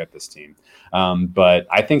 forget this team. But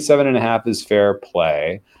I think 7.5 is fair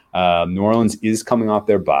play. New Orleans is coming off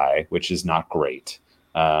their bye, which is not great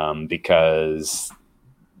because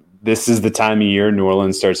this is the time of year New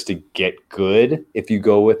Orleans starts to get good. If you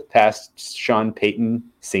go with past Sean Payton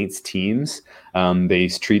Saints teams, they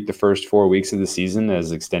treat the first 4 weeks of the season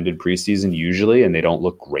as extended preseason usually, and they don't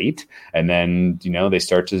look great. And then, they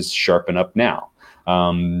start to sharpen up now.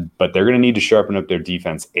 But they're going to need to sharpen up their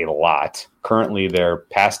defense a lot. Currently, their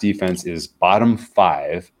pass defense is bottom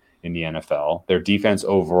 5 in the NFL. Their defense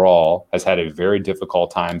overall has had a very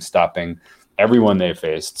difficult time stopping everyone they've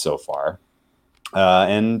faced so far.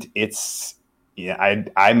 And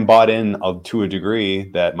I'm bought in to a degree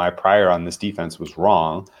that my prior on this defense was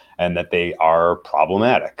wrong and that they are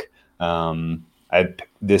problematic.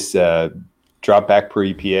 This drop back per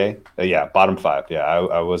EPA, bottom 5. Yeah,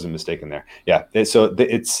 I wasn't mistaken there. Yeah,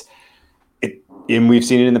 and we've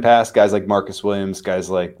seen it in the past. Guys like Marcus Williams, guys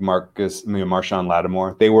like Marshawn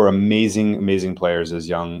Lattimore, they were amazing players as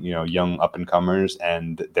young up and comers,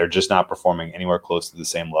 and they're just not performing anywhere close to the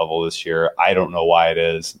same level this year. I don't know why it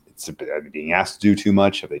is. It's being asked to do too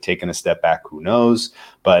much. Have they taken a step back? Who knows?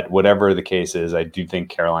 But whatever the case is, I do think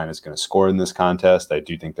Carolina is going to score in this contest. I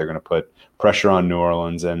do think they're going to put pressure on New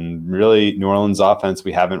Orleans, and really New Orleans offense,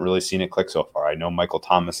 we haven't really seen it click so far. I know Michael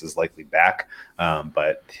Thomas is likely back,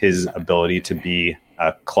 but his ability to be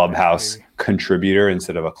a clubhouse contributor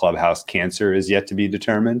instead of a clubhouse cancer is yet to be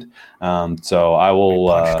determined. So I will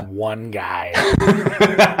punched one guy.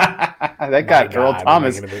 That got Earl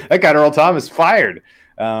Thomas. That got Earl Thomas fired.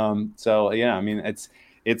 So yeah, I mean,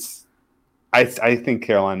 I think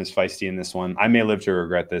Carolina's feisty in this one. I may live to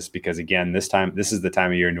regret this because, again, this is the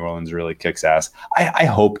time of year New Orleans really kicks ass. I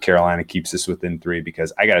hope Carolina keeps this within 3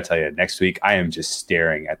 because I got to tell you, next week I am just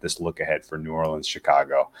staring at this look ahead for New Orleans,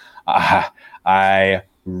 Chicago. I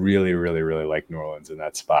really like New Orleans in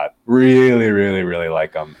that spot. Really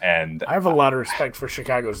like them. And I have a lot of respect for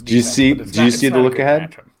Chicago's defense. Do you see the look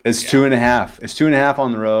ahead? It's 2.5. It's 2.5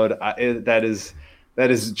 on the road. That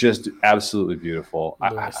is just absolutely beautiful.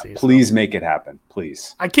 Please make it happen,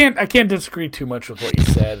 please. I can't disagree too much with what you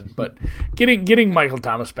said, but getting Michael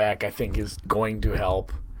Thomas back, I think, is going to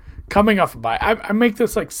help. Coming off a bye, I make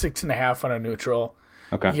this like 6.5 on a neutral.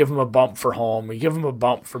 Okay. You give him a bump for home. You give him a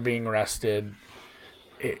bump for being rested.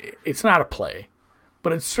 It's not a play,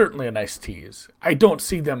 but it's certainly a nice tease. I don't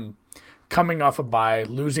see them coming off a bye,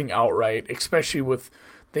 losing outright, especially with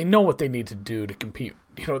they know what they need to do to compete.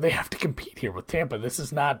 They have to compete here with Tampa. This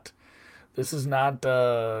is not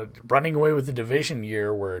running away with the division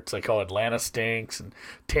year where it's like, oh, Atlanta stinks and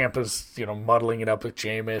Tampa's, muddling it up with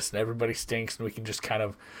Jameis and everybody stinks and we can just kind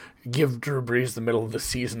of give Drew Brees the middle of the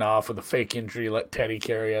season off with a fake injury, let Teddy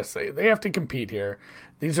carry us. They have to compete here.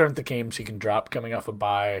 These aren't the games you can drop coming off a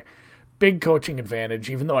bye. Big coaching advantage,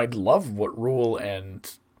 even though I love what Rule and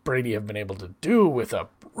Brady have been able to do with a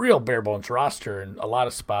real bare bones roster in a lot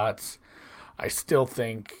of spots. I still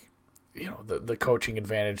think, the coaching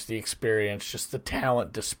advantage, the experience, just the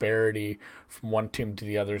talent disparity from one team to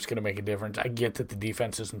the other is going to make a difference. I get that the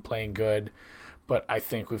defense isn't playing good, but I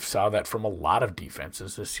think we've saw that from a lot of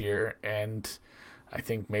defenses this year. And I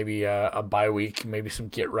think maybe a bye week, maybe some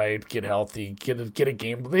get right, get healthy, get a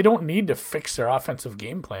game. They don't need to fix their offensive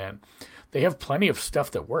game plan. They have plenty of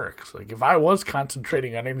stuff that works. Like if I was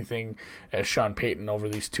concentrating on anything as Sean Payton over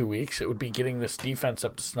these 2 weeks, it would be getting this defense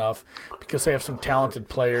up to snuff because they have some talented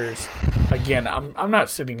players. Again, I'm not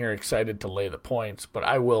sitting here excited to lay the points, but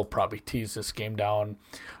I will probably tease this game down.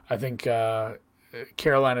 I think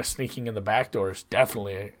Carolina sneaking in the back door is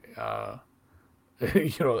definitely a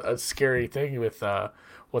scary thing with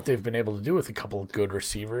what they've been able to do with a couple of good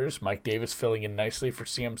receivers. Mike Davis filling in nicely for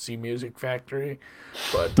CMC Music Factory.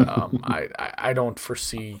 But I don't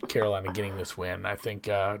foresee Carolina getting this win. I think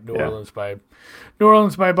New Orleans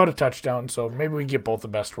by about a touchdown. So maybe we get both the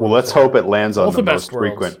best worlds. Well, let's hope it lands on the most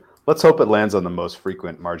frequent. Let's hope it lands on the most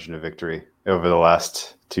frequent margin of victory over the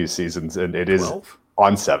last 2 seasons, and it is 12?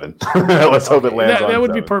 On 7. Let's hope it lands on 7. That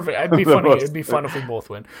would be perfect. It'd be funny. It'd be fun if we both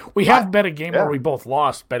win. We have bet a game where we both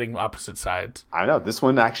lost betting opposite sides. I know. This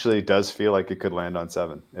one actually does feel like it could land on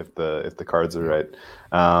 7 if the cards are right.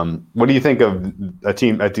 What do you think of a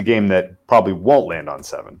game that probably won't land on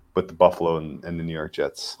 7 with the Buffalo and the New York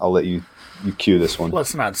Jets? I'll let you cue this one.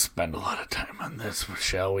 Let's not spend a lot of time on this,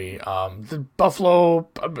 shall we? The Buffalo,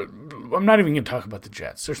 I'm not even going to talk about the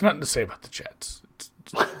Jets. There's nothing to say about the Jets.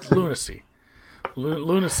 It's lunacy.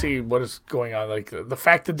 Lunacy, what is going on? Like the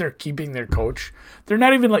fact that they're keeping their coach, they're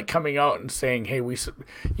not even like coming out and saying, "Hey,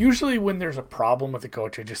 Usually, when there's a problem with the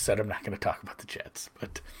coach, I just said I'm not going to talk about the Jets,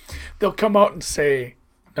 but they'll come out and say,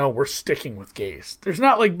 "No, we're sticking with Gase." There's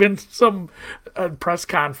not like been some press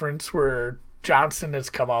conference where Johnson has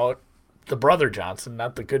come out, the brother Johnson,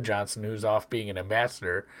 not the good Johnson who's off being an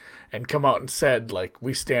ambassador, and come out and said like,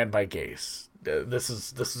 "We stand by Gase. This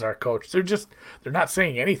is our coach." They're not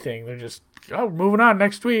saying anything. They're just, oh, moving on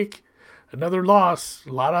next week. Another loss.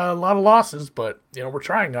 A lot of losses, but we're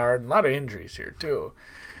trying hard. A lot of injuries here too.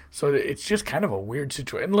 So it's just kind of a weird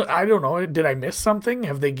situation. I don't know. Did I miss something?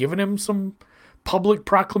 Have they given him some public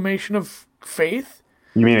proclamation of faith.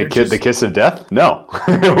 You mean the kiss of death? No,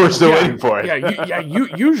 we're still waiting for it.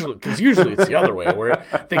 Usually it's the other way where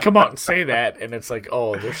they come out and say that, and it's like,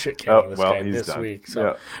 oh, they're shit canning this guy this done. Week.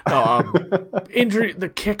 So, injury. The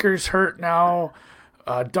kicker's hurt now.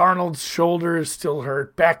 Darnold's shoulder is still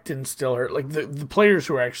hurt. Becton's still hurt. Like the players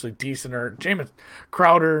who are actually decent are Jameis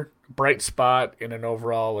Crowder, bright spot in an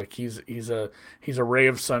overall. Like he's a ray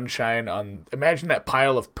of sunshine on. Imagine that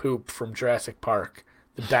pile of poop from Jurassic Park.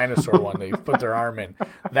 The dinosaur one they put their arm in.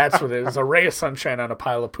 That's what it is. A ray of sunshine on a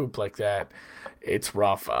pile of poop like that. It's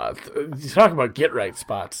rough. You talk about get right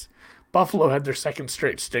spots. Buffalo had their second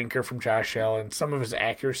straight stinker from Josh Allen. Some of his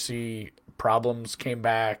accuracy problems came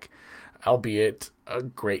back, albeit a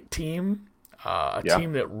great team.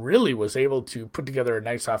 Team that really was able to put together a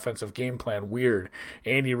nice offensive game plan. Weird.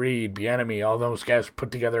 Andy Reid, Bieniemy, all those guys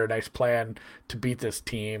put together a nice plan to beat this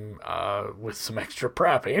team with some extra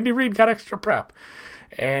prep. Andy Reid got extra prep.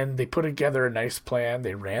 And they put together a nice plan.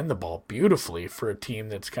 They ran the ball beautifully for a team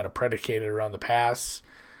that's kind of predicated around the pass.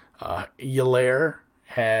 Hilaire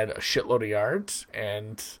had a shitload of yards.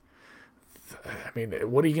 And, I mean,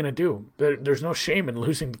 what are you going to do? There's no shame in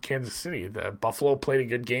losing to Kansas City. The Buffalo played a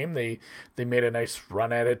good game. They made a nice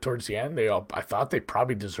run at it towards the end. I thought they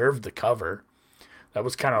probably deserved the cover. That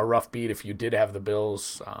was kind of a rough beat if you did have the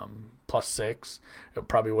Bills +6. It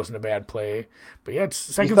probably wasn't a bad play. But yeah, it's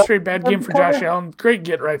second straight bad game for Josh Allen. Great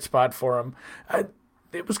get-right spot for him.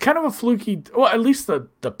 It was kind of a fluky – well, at least the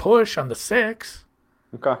push on the 6.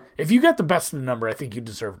 Okay. If you got the best of the number, I think you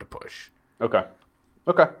deserve to push. Okay.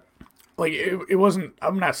 Like, it wasn't –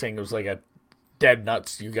 I'm not saying it was like a dead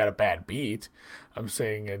nuts, you got a bad beat. I'm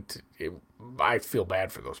saying I feel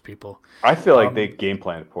bad for those people. I feel like they game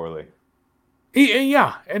planned poorly.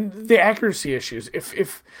 Yeah, and the accuracy issues.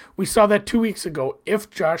 If we saw that 2 weeks ago, if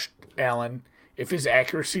Josh Allen, if his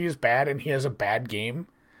accuracy is bad and he has a bad game,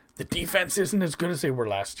 the defense isn't as good as they were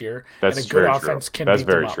last year. That's and a good offense can beat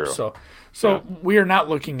them up. True. So we are not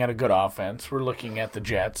looking at a good offense. We're looking at the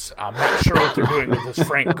Jets. I'm not sure what they're doing with this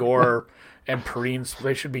Frank Gore and Perine.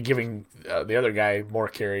 They should be giving the other guy more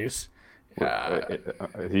carries.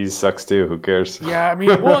 He sucks too. Who cares? Yeah, I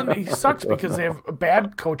mean, well, he sucks because they have a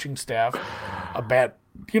bad coaching staff,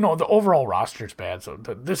 the overall roster's bad. So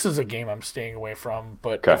this is a game I'm staying away from.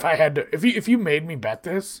 But if I had to, if you made me bet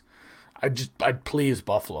this, I'd please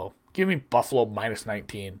Buffalo. Give me Buffalo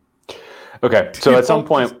 -19. Okay, so at some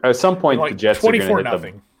point, the Jets are going to hit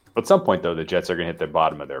nothing. At some point, though, the Jets are going to hit the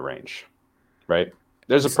bottom of their range, right?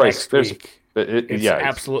 There's a price. It's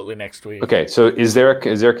absolutely next week. Okay, so is there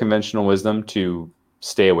conventional wisdom to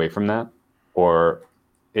stay away from that? Or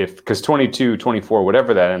because 22, 24,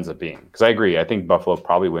 whatever that ends up being. Because I agree. I think Buffalo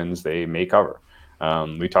probably wins. They may cover.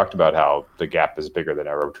 We talked about how the gap is bigger than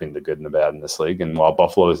ever between the good and the bad in this league. And while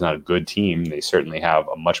Buffalo is not a good team, they certainly have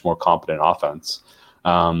a much more competent offense.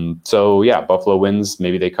 Buffalo wins.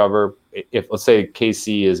 Maybe they cover. If let's say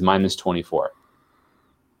KC is -24.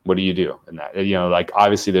 What do you do in that?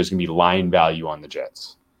 Obviously there's going to be line value on the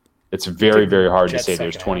Jets. It's very, very hard to say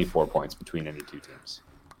there's 24 points between any two teams.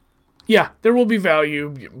 Yeah, there will be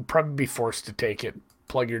value. You'll probably be forced to take it.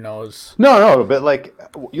 Plug your nose. No, but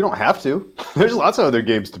you don't have to. There's lots of other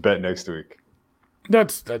games to bet next week.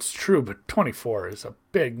 That's true, but 24 is a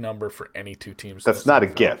big number for any two teams. That's not a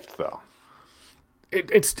gift, though.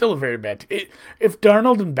 It's still a very bad if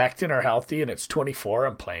Darnold and Becton are healthy and it's 24,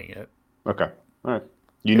 I'm playing it. Okay. All right.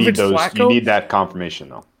 You need that confirmation,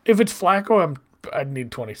 though. If it's Flacco, I'd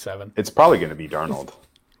need 27. It's probably going to be Darnold.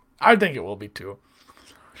 I think it will be too.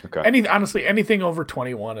 Okay. Honestly, anything over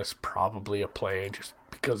 21 is probably a play, just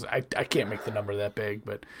because I can't make the number that big.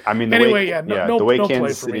 But I mean, no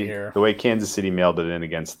play for me here. The way Kansas City mailed it in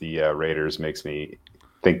against the Raiders makes me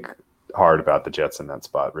think hard about the Jets in that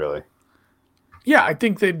spot, really. Yeah, I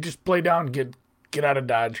think they'd just play down, get out of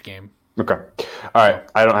Dodge game. Okay. All right.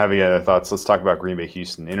 I don't have any other thoughts. Let's talk about Green Bay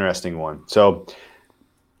Houston. Interesting one. So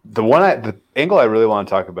the angle I really want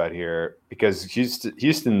to talk about here, because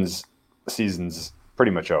Houston's season's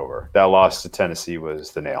pretty much over. That loss to Tennessee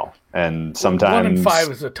was the nail. And sometimes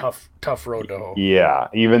 1-5 is a tough road to hoe. Yeah.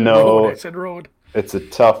 Even though I said road. It's a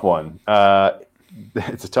tough one.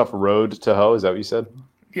 It's a tough road to hoe. Is that what you said?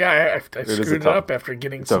 Yeah, I screwed it up after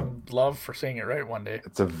getting some love for saying it right one day.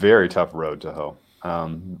 It's a very tough road to hoe.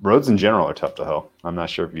 Roads in general are tough to hoe. I'm not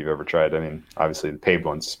sure if you've ever tried. I mean, obviously the paved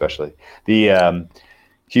ones, especially. The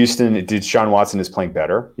Houston, Deshaun Watson is playing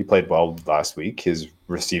better. He played well last week. His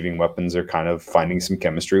receiving weapons are kind of finding some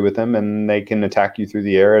chemistry with him, and they can attack you through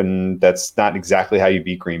the air. And that's not exactly how you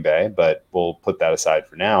beat Green Bay, but we'll put that aside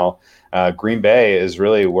for now. Green Bay is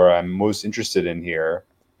really where I'm most interested in here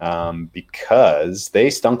because they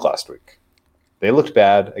stunk last week. They looked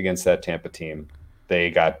bad against that Tampa team.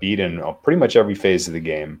 They got beat in pretty much every phase of the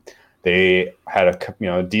game. They had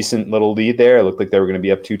a decent little lead there. It looked like they were going to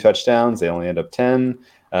be up 2 touchdowns. They only end up 10.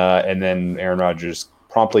 And then Aaron Rodgers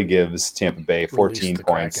promptly gives Tampa Bay 14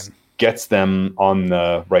 points, Kraken. gets them on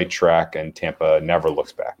the right track, and Tampa never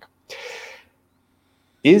looks back.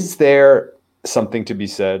 Is there something to be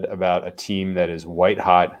said about a team that is white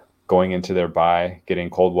hot going into their bye, getting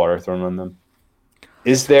cold water thrown on them?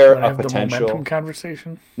 Is there a potential the momentum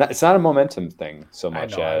conversation? It's not a momentum thing so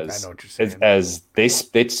much I know what you're saying. as they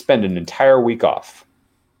spend an entire week off,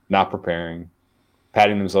 not preparing,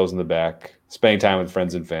 patting themselves on the back, spending time with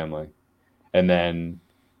friends and family, and then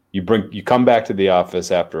you come back to the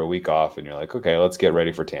office after a week off, and you're like, okay, let's get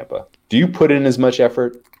ready for Tampa. Do you put in as much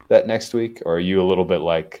effort that next week, or are you a little bit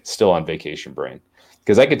like still on vacation brain?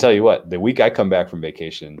 Because I can tell you what, the week I come back from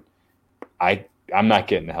vacation, I'm not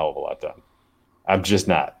getting a hell of a lot done. I'm just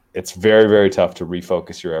not. It's very, very tough to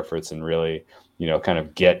refocus your efforts and really, kind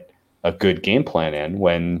of get a good game plan in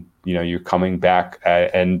when, you're coming back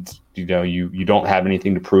and, you don't have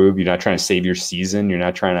anything to prove. You're not trying to save your season. You're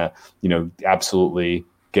not trying to, absolutely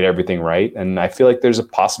get everything right. And I feel like there's a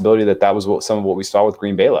possibility that was some of what we saw with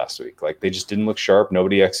Green Bay last week. Like, they just didn't look sharp.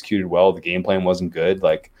 Nobody executed well. The game plan wasn't good.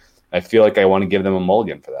 Like, I feel like I want to give them a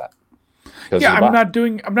mulligan for that. Yeah, I'm not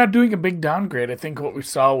doing a big downgrade. I think what we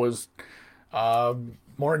saw was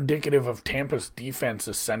more indicative of Tampa's defense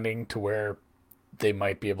ascending to where they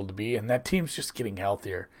might be able to be, and that team's just getting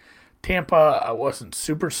healthier. Tampa, I wasn't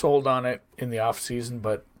super sold on it in the offseason,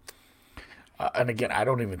 but and again, I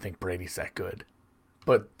don't even think Brady's that good.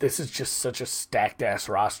 But this is just such a stacked-ass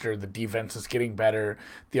roster. The defense is getting better.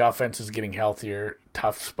 The offense is getting healthier.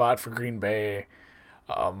 Tough spot for Green Bay.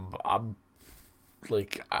 I'm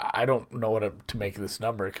like, I don't know what to make of this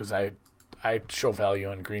number because I show value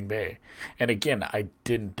on Green Bay. And again, I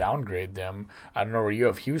didn't downgrade them. I don't know where you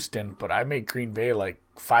have Houston, but I made Green Bay like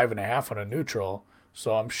 5.5 on a neutral.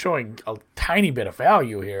 So I'm showing a tiny bit of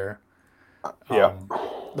value here. Yeah.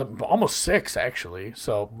 Almost 6 actually.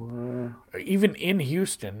 So even in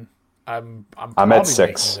Houston, I'm at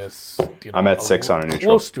 6. This, I'm at 6 on a neutral.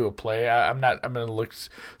 Close to a play. I'm going to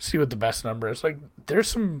see what the best number is. Like there's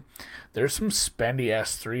some spendy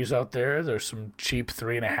S3s out there. There's some cheap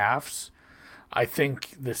 3.5s. I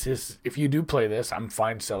think this is, if you do play this, I'm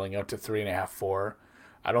fine selling out to 3.5, 4.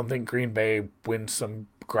 I don't think Green Bay wins some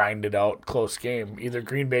grinded out close game. Either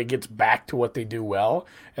Green Bay gets back to what they do well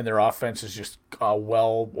and their offense is just a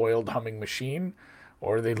well-oiled humming machine,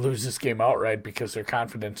 or they lose this game outright because their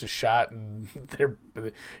confidence is shot and they're,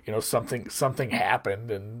 something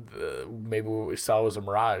happened and maybe what we saw was a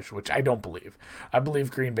mirage, which I don't believe. I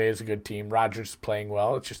believe Green Bay is a good team. Rodgers is playing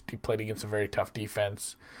well. It's just he played against a very tough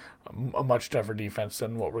defense, a much tougher defense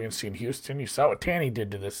than what we're going to see in Houston. You saw what Tanny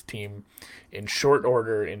did to this team in short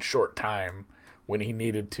order, in short time, when he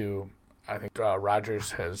needed to. I think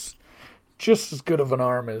Rodgers has just as good of an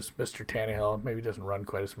arm as Mr. Tannehill. Maybe doesn't run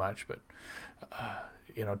quite as much, but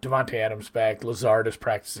Devontae Adams back. Lazard is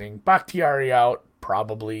practicing. Bakhtiari out.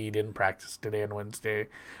 Probably he didn't practice today and Wednesday.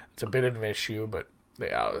 It's a bit of an issue, but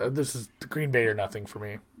this is the Green Bay or nothing for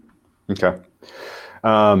me. Okay.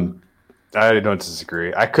 I don't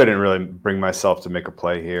disagree. I couldn't really bring myself to make a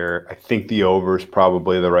play here. I think the over is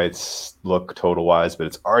probably the right look total-wise, but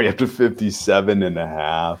it's already up to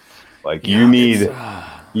 57.5. Like, you need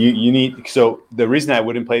you need. So the reason I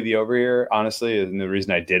wouldn't play the over here, honestly, and the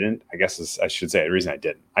reason I didn't, I guess I should say the reason I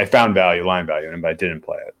didn't. I found line value in it, but I didn't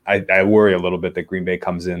play it. I worry a little bit that Green Bay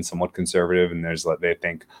comes in somewhat conservative, and they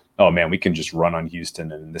think, oh man, we can just run on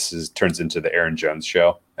Houston, and this turns into the Aaron Jones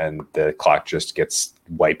show, and the clock just gets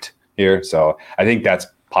wiped here. So I think that's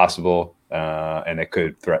possible, and it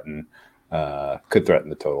could threaten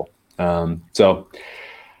the total.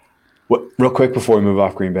 Real quick before we move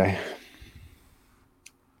off Green Bay,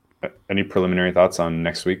 any preliminary thoughts on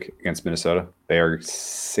next week against Minnesota? They are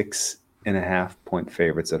 6.5 point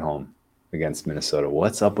favorites at home against Minnesota.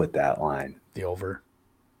 What's up with that line? The over,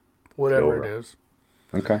 whatever it is.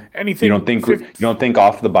 Okay. Anything you don't think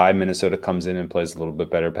off the bye Minnesota comes in and plays a little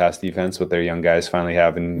bit better pass defense with their young guys finally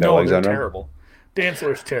having their legs under? No, they're terrible.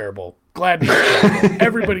 Dantzler's terrible. Gladney's terrible.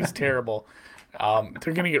 Everybody's terrible.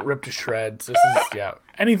 They're gonna get ripped to shreds. This is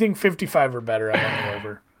anything 55 or better, I'm on the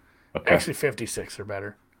over. Okay. Actually, 56 or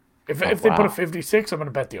better. If they put a 56, I'm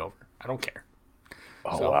gonna bet the over. I don't care.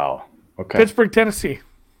 Wow. Okay. Pittsburgh, Tennessee.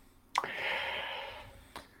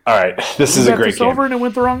 All right, this is a great game. Over and it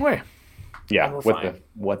went the wrong way. Yeah,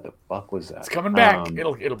 what the fuck was that? It's coming back.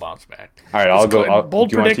 It'll bounce back. All right, I'll go.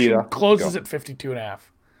 Bold prediction closes at 52.5.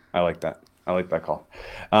 I like that. I like that call.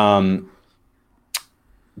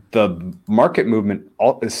 the market movement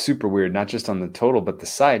is super weird, not just on the total, but the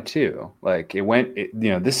side too. Like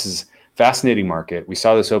this is fascinating market. We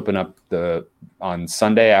saw this open up on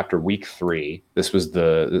Sunday after week 3. This was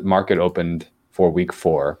the market opened for week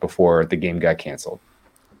 4 before the game got canceled.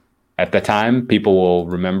 At the time, people will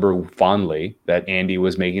remember fondly that Andy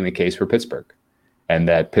was making the case for Pittsburgh and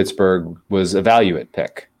that Pittsburgh was a value at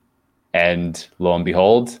pick. And lo and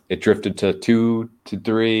behold, it drifted to 2 to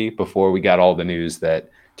 3 before we got all the news that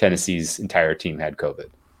Tennessee's entire team had COVID.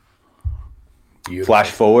 Beautiful. Flash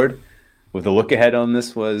forward, with the look ahead on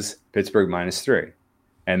this was Pittsburgh -3.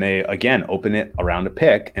 And they, again, open it around a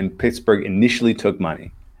pick, and Pittsburgh initially took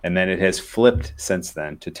money. And then it has flipped since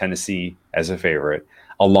then to Tennessee as a favorite,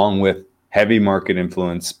 along with heavy market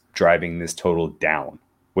influence driving this total down,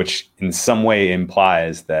 which in some way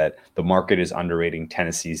implies that the market is underrating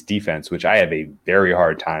Tennessee's defense, which I have a very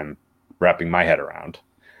hard time wrapping my head around.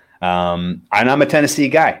 And I'm a Tennessee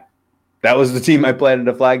guy. That was the team I planted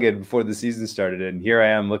a flag in before the season started. And here I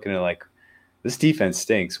am looking at like, this defense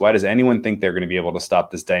stinks. Why does anyone think they're going to be able to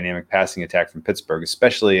stop this dynamic passing attack from Pittsburgh,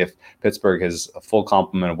 especially if Pittsburgh has a full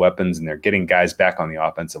complement of weapons and they're getting guys back on the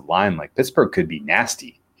offensive line? Like, Pittsburgh could be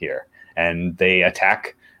nasty here. And they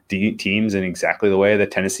attack teams in exactly the way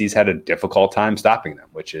that Tennessee's had a difficult time stopping them,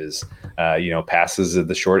 which is, passes at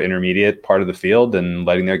the short intermediate part of the field and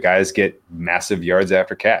letting their guys get massive yards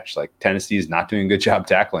after catch. Like, Tennessee's not doing a good job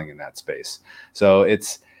tackling in that space. So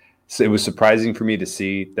it was surprising for me to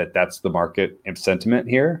see that that's the market sentiment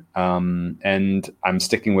here. And I'm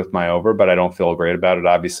sticking with my over, but I don't feel great about it.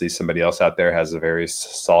 Obviously, somebody else out there has a very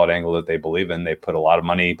solid angle that they believe in. They put a lot of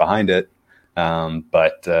money behind it.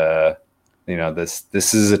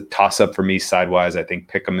 This is a toss-up for me sidewise. I think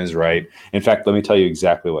Pick'em is right. In fact, let me tell you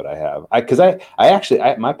exactly what I have.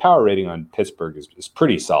 My power rating on Pittsburgh is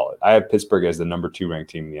pretty solid. I have Pittsburgh as the number 2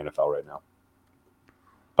 ranked team in the NFL right now,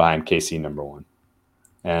 behind KC number 1.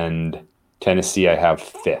 And Tennessee I have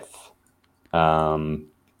 5th. And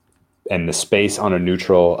the space on a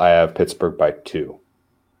neutral, I have Pittsburgh by 2,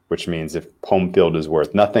 which means if home field is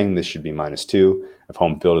worth nothing, this should be -2. If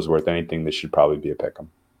home field is worth anything, this should probably be a pick'em.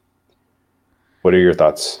 What are your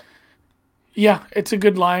thoughts? Yeah, it's a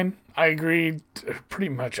good line. I agree pretty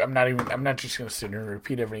much. I'm not just going to sit here and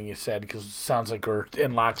repeat everything you said because it sounds like we're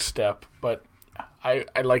in lockstep, but I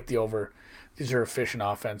like the over. These are efficient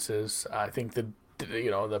offenses. I think the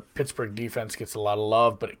Pittsburgh defense gets a lot of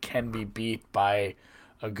love, but it can be beat by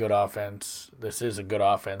a good offense. This is a good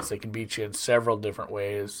offense. They can beat you in several different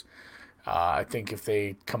ways. I think if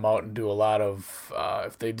they come out and do a lot of,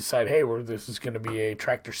 if they decide, hey, this is going to be a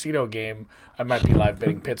Tractorcito game, I might be live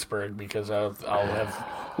betting Pittsburgh because I'll have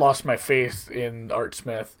lost my faith in Art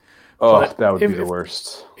Smith. But that would be the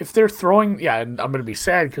worst. If they're throwing, and I'm going to be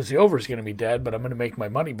sad because the over is going to be dead, but I'm going to make my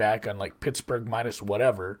money back on like Pittsburgh minus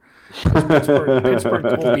whatever. Pittsburgh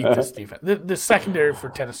will beat this defense. The secondary for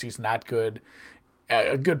Tennessee is not good.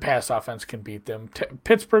 A good pass offense can beat them.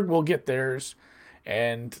 Pittsburgh will get theirs,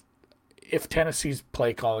 and if Tennessee's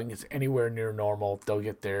play calling is anywhere near normal, they'll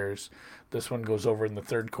get theirs. This one goes over in the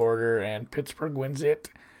third quarter, and Pittsburgh wins it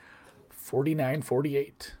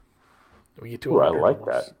 49-48. We get to I like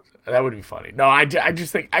that. That would be funny. No, I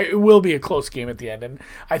just think it will be a close game at the end. And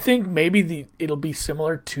I think maybe it'll be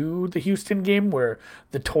similar to the Houston game where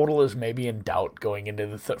the total is maybe in doubt going into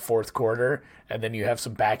the fourth quarter, and then you have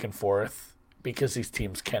some back and forth because these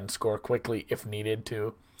teams can score quickly if needed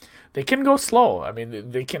to. They can go slow. I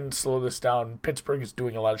mean, they can slow this down. Pittsburgh is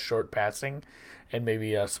doing a lot of short passing and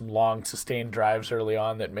maybe some long sustained drives early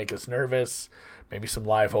on that make us nervous. Maybe some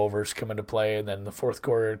live overs come into play. And then in the fourth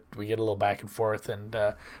quarter, we get a little back and forth. And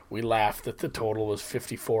we laughed that the total was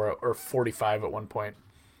 54 or 45 at one point.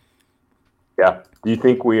 Yeah. Do you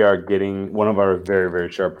think we are getting – one of our very, very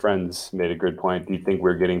sharp friends made a good point. Do you think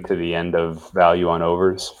we're getting to the end of value on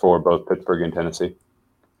overs for both Pittsburgh and Tennessee?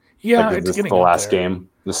 Yeah, like, is this the last game?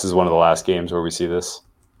 This is one of the last games where we see this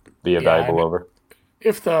be a valuable over.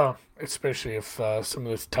 Especially if some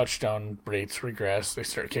of those touchdown rates regress, they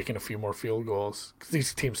start kicking a few more field goals because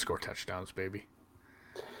these teams score touchdowns, baby.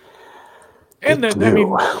 And then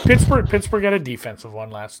Pittsburgh got a defensive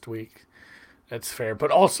one last week. That's fair,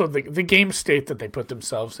 but also the game state that they put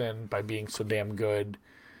themselves in by being so damn good,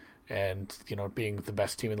 and being the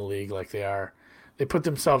best team in the league like they are. They put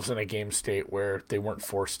themselves in a game state where they weren't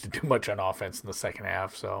forced to do much on offense in the second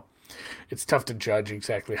half, so it's tough to judge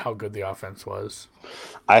exactly how good the offense was.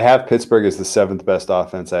 I have Pittsburgh as the 7th best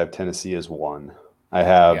offense. I have Tennessee as 1. I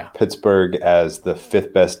have Pittsburgh as the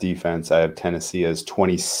 5th best defense. I have Tennessee as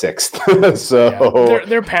 26th. So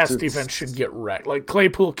their pass defense should get wrecked. Like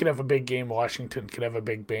Claypool could have a big game. Washington could have a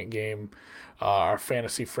big game. Our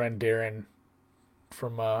fantasy friend Darren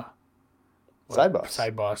Side boss.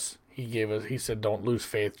 Side boss. He said, don't lose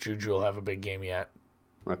faith. Juju will have a big game yet.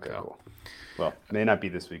 Okay, cool. Well, may not be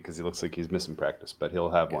this week because he looks like he's missing practice, but he'll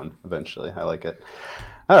have one eventually. I like it.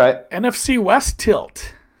 All right. NFC West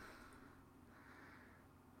tilt.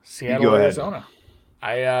 Seattle, Arizona.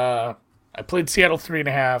 I played Seattle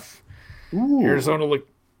 3.5. Ooh. Arizona looked.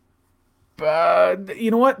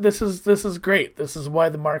 You know what? This is great. This is why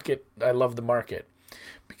I love the market,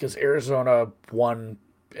 because Arizona won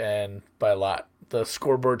and by a lot. The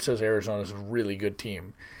scoreboard says Arizona's a really good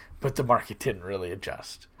team, but the market didn't really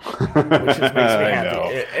adjust, which just makes me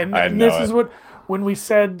happy. And this is what when we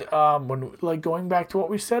said going back to what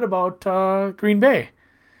we said about Green Bay,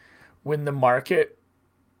 when the market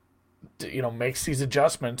makes these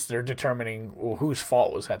adjustments, they're determining whose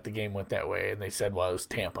fault was that the game went that way, and they said, well, it was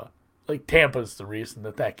Tampa. Like, Tampa's the reason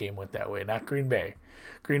that game went that way, not Green Bay.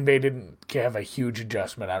 Green Bay didn't have a huge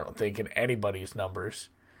adjustment, I don't think, in anybody's numbers.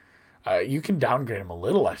 You can downgrade them a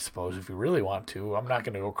little, I suppose, if you really want to. I'm not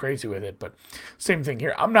going to go crazy with it, but same thing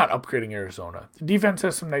here. I'm not upgrading Arizona. The defense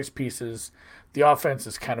has some nice pieces. The offense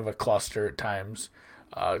is kind of a cluster at times.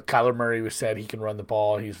 Kyler Murray said he can run the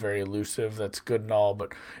ball. He's very elusive. That's good and all,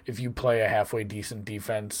 but if you play a halfway decent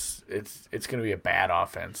defense, it's going to be a bad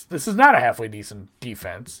offense. This is not a halfway decent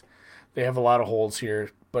defense. They have a lot of holes here,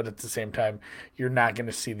 but at the same time, you're not going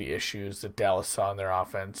to see the issues that Dallas saw in their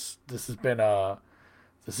offense. This has been a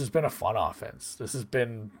fun offense. This has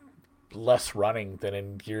been less running than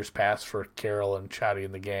in years past for Carroll and Chatty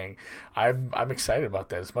and the gang. I'm excited about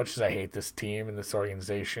that. As much as I hate this team and this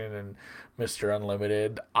organization and Mr.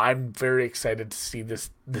 Unlimited, I'm very excited to see this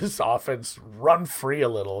offense run free a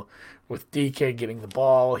little with DK getting the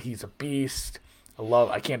ball. He's a beast.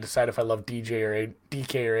 I can't decide if I love DK or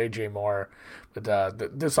AJ more, but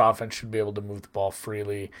this offense should be able to move the ball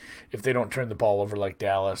freely. If they don't turn the ball over like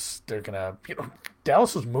Dallas, they're gonna.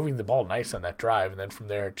 Dallas was moving the ball nice on that drive, and then from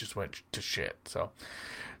there it just went to shit. So,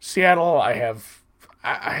 Seattle, I have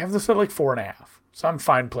this at like 4.5, so I'm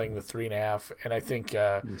fine playing the 3.5, and I think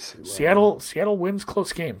Seattle wins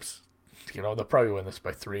close games. They'll probably win this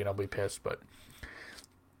by 3, and I'll be pissed, but.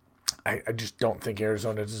 I just don't think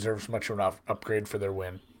Arizona deserves much of an upgrade for their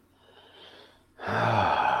win.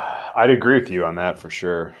 I'd agree with you on that for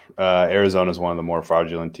sure. Arizona is one of the more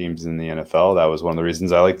fraudulent teams in the NFL. That was one of the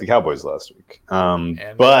reasons I liked the Cowboys last week.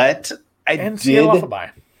 But I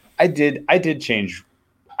did change.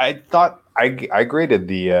 I thought I graded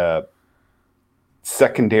the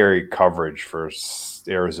secondary coverage for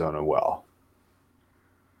Arizona well.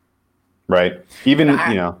 Right?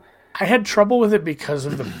 I had trouble with it because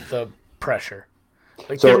of the pressure.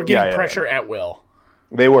 They were getting pressure at will.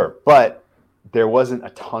 They were, but there wasn't a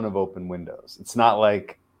ton of open windows. It's not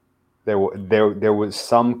like there was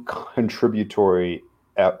some contributory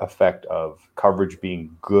effect of coverage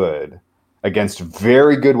being good against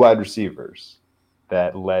very good wide receivers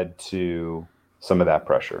that led to some of that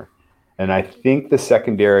pressure. And I think the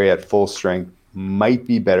secondary at full strength might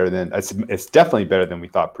be better than it's definitely better than we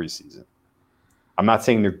thought preseason. I'm not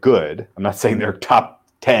saying they're good. I'm not saying they're top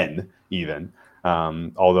 10 even.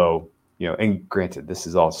 Although, and granted, this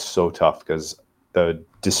is all so tough because the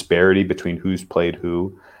disparity between who's played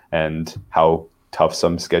who and how tough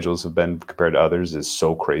some schedules have been compared to others is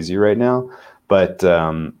so crazy right now. But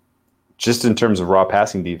just in terms of raw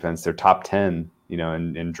passing defense, they're top 10,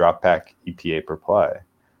 in drop back EPA per play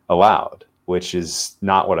allowed, which is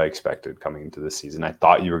not what I expected coming into this season. I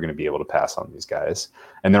thought you were going to be able to pass on these guys,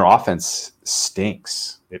 and their offense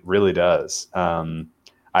stinks. It really does.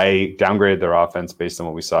 I downgraded their offense based on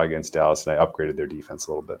what we saw against Dallas, and I upgraded their defense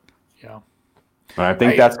a little bit. Yeah. And I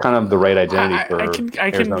think that's kind of the right identity for I can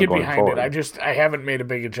get behind forward. it. I haven't made a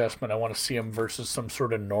big adjustment. I want to see them versus some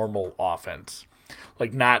sort of normal offense.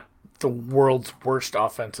 Like, not the world's worst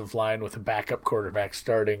offensive line with a backup quarterback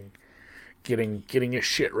starting, getting his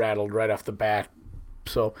shit rattled right off the bat.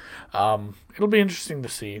 So it'll be interesting to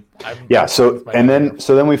see. So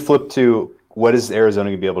then we flip to what is Arizona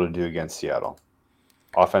going to be able to do against Seattle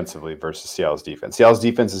offensively versus Seattle's defense. Seattle's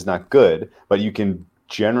defense is not good, but you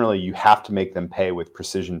have to make them pay with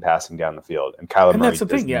precision passing down the field. And Kyler Murray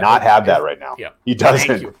does not have that right now. Yeah. He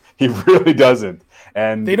doesn't. He really doesn't.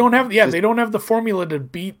 And they don't have they don't have the formula to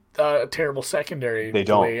beat a terrible secondary. They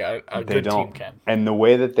don't. A good team can. And the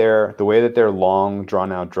way that their long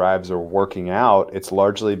drawn out drives are working out, it's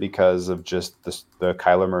largely because of just the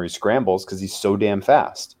Kyler Murray scrambles because he's so damn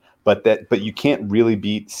fast. But you can't really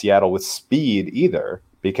beat Seattle with speed either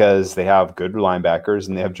because they have good linebackers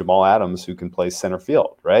and they have Jamal Adams who can play center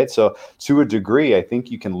field, right? So to a degree, I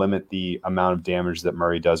think you can limit the amount of damage that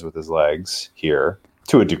Murray does with his legs here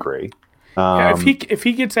to a degree. Yeah, if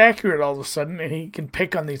he gets accurate all of a sudden and he can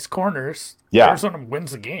pick on these corners, Arizona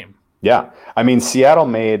wins the game. Yeah. I mean, Seattle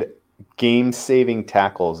made game-saving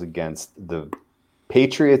tackles against the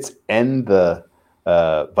Patriots and the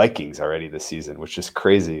Vikings already this season, which is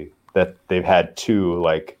crazy that they've had two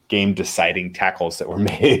like game-deciding tackles that were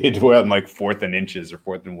made on like 4th and inches or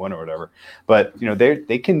 4th and 1 or whatever. But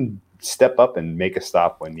they can step up and make a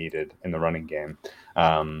stop when needed in the running game.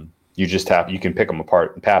 You can pick them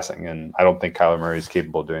apart in passing, and I don't think Kyler Murray is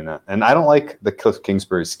capable of doing that. And I don't like the Cliff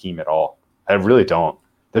Kingsbury scheme at all. I really don't.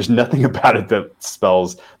 There's nothing about it that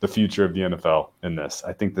spells the future of the NFL in this.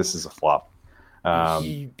 I think this is a flop.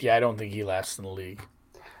 I don't think he lasts in the league.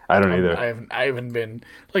 I don't either. I haven't been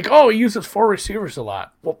like, he uses 4 receivers a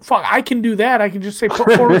lot. Well, fuck, I can do that. I can just say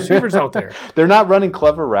put 4 receivers out there. They're not running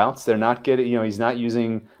clever routes. They're not getting, he's not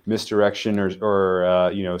using misdirection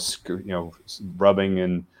or rubbing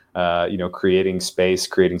and creating space,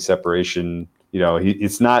 creating separation.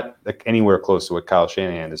 It's not anywhere close to what Kyle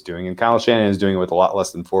Shanahan is doing, and Kyle Shanahan is doing it with a lot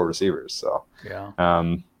less than 4 receivers. So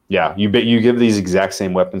you give these exact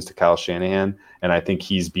same weapons to Kyle Shanahan, and I think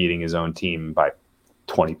he's beating his own team by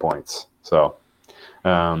 20 points. So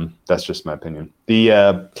that's just my opinion.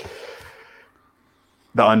 The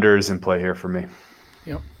under is in play here for me.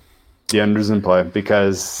 Yep. The under's in play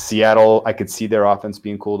because Seattle, I could see their offense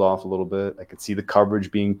being cooled off a little bit. I could see the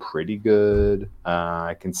coverage being pretty good.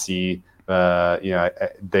 I can see, they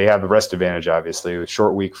have the rest advantage, obviously. A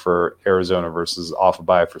short week for Arizona versus off a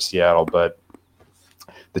bye for Seattle. But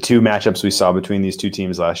the 2 matchups we saw between these 2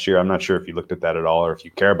 teams last year, I'm not sure if you looked at that at all or if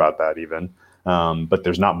you care about that even. But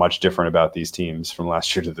there's not much different about these teams from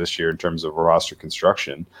last year to this year in terms of roster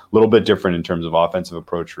construction. A little bit different in terms of offensive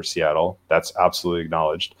approach for Seattle. That's absolutely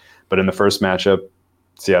acknowledged. But in the first matchup,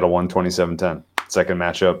 Seattle won 27-10. Second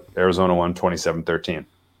matchup, Arizona won 27-13.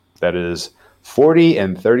 That is 40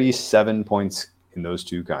 and 37 points in those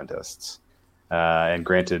 2 contests. And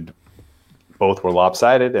granted, both were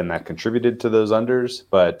lopsided, and that contributed to those unders.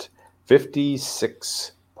 But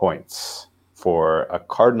 56 points for a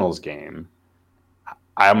Cardinals game.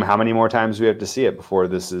 How many more times do we have to see it before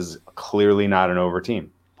this is clearly not an over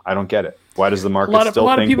team? I don't get it. Why does the market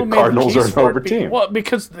still think the Cardinals are an over team? Well,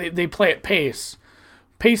 because they play at pace.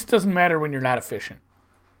 Pace doesn't matter when you're not efficient.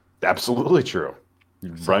 Absolutely true.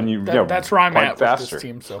 That's where I'm at faster. With this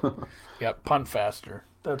team. So, punt faster.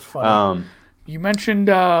 That's funny. You mentioned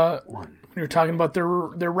when you were talking about their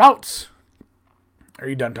routes. Are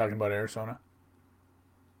you done talking about Arizona?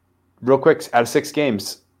 Real quick, out of 6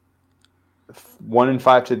 games,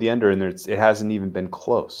 1-5 to the under, and it hasn't even been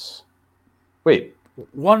close. Wait.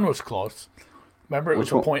 1 was close. Remember, it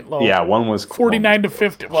was a point low. Yeah, 1 was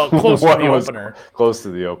 49-50. Well, close to the opener. Close to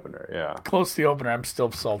the opener, yeah. Close to the opener. I'm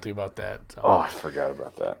still salty about that. So. Oh, I forgot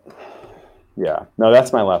about that. Yeah. No,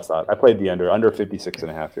 that's my last thought. I played the under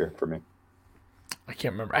 56.5 here for me. I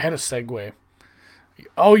can't remember. I had a segue.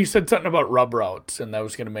 Oh, you said something about rub routes, and that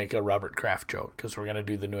was going to make a Robert Kraft joke because we're going to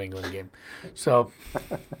do the New England game. So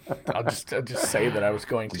I'll just say that I was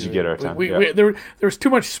going to. Did you get our time? There was too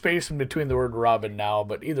much space in between the word Rob and now,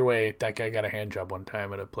 but either way, that guy got a hand job one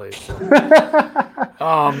time at a place. So.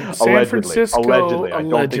 San Francisco. Allegedly. I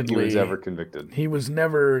don't think he was ever convicted. He was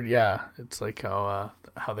never. Yeah, it's like how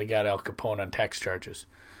they got Al Capone on tax charges.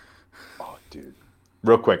 Oh, dude.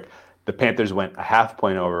 Real quick, the Panthers went a half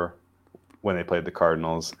point over when they played the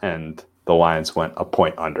Cardinals, and the Lions went a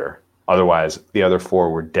point under. Otherwise, the other 4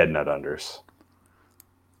 were dead nut unders.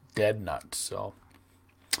 Dead nuts. So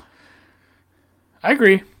I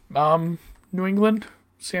agree. New England,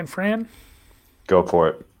 San Fran. Go for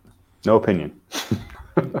it. No opinion.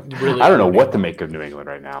 Really, I don't know what to make of New England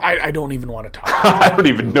right now. I don't even want to talk. I don't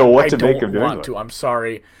even know what to make of New England. I'm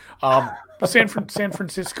sorry. San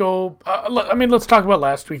Francisco. Let's talk about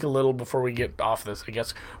last week a little before we get off this. I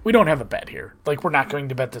guess we don't have a bet here. Like, we're not going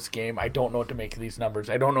to bet this game. I don't know what to make of these numbers.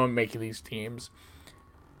 I don't know what to make of these teams.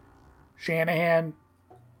 Shanahan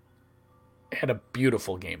had a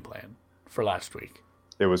beautiful game plan for last week.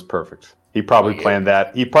 It was perfect. He probably planned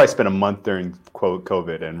that. He probably spent a month during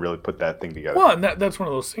COVID and really put that thing together. Well, and that's one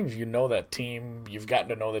of those things. You know that team. You've gotten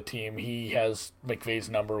to know the team. He has McVay's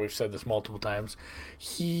number. We've said this multiple times.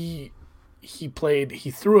 He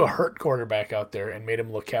threw a hurt quarterback out there and made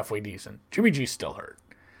him look halfway decent. Jimmy G's still hurt.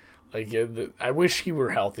 Like, I wish he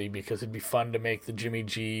were healthy because it'd be fun to make the Jimmy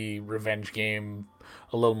G revenge game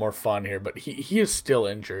a little more fun here. But he is still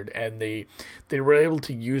injured, and they were able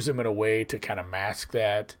to use him in a way to kind of mask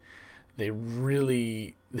that. They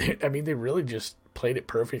really just played it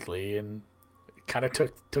perfectly and kind of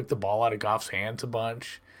took the ball out of Goff's hands a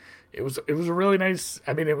bunch. it was a really nice.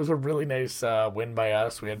 I mean, it was a really nice win by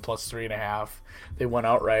us. We had plus 3.5. They won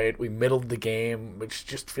outright. We middled the game, which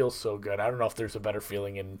just feels so good. I don't know if there's a better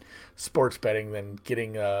feeling in sports betting than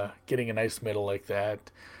getting a nice middle like that.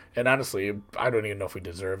 And honestly, I don't even know if we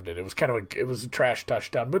deserved it. It was it was a trash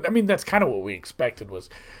touchdown, but I mean that's kind of what we expected was,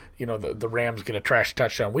 the Rams get a trash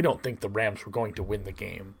touchdown. We don't think the Rams were going to win the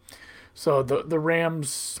game. So the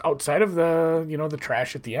Rams, outside of the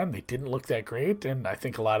trash at the end, they didn't look that great, and I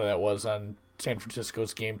think a lot of that was on San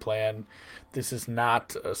Francisco's game plan. This is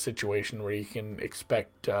not a situation where you can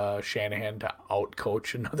expect Shanahan to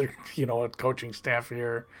outcoach another coaching staff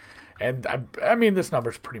here, and I mean this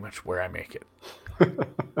number's pretty much where I make it.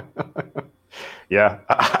 Yeah,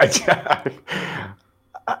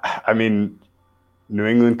 I mean, New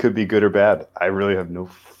England could be good or bad. I really have no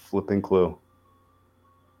flipping clue.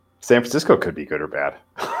 San Francisco could be good or bad.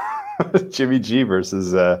 Jimmy G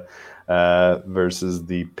versus the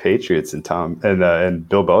Patriots and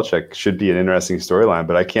Bill Belichick should be an interesting storyline,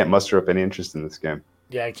 but I can't muster up any interest in this game.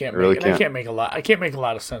 Yeah, I can't. I can't make a lot. I can't make a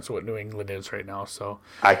lot of sense of what New England is right now. So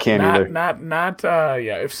I can't either.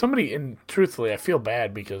 Yeah. If somebody, and truthfully, I feel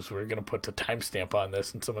bad because we're gonna put the timestamp on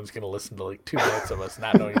this, and someone's gonna listen to like 2 minutes of us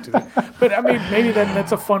not knowing two. But I mean, maybe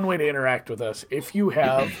that's a fun way to interact with us. If you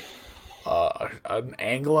have an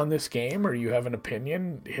angle on this game or you have an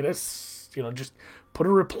opinion, hit us. Just put a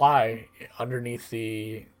reply underneath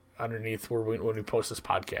where when we post this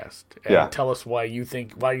podcast, and tell us why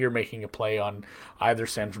you're making a play on either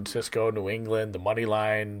San Francisco, New England, the money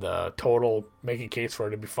line, the total. Make a case for it.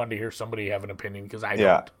 It'd be fun to hear somebody have an opinion because I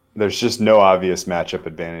don't. There's just no obvious matchup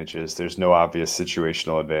advantages. There's no obvious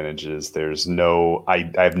situational advantages.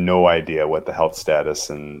 I have no idea what the health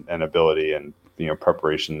status and ability and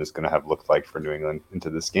preparation is going to have looked like for New England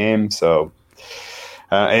into this game. So,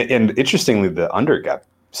 and interestingly, the under got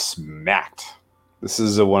smacked. This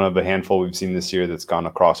is one of a handful we've seen this year that's gone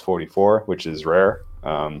across 44, which is rare,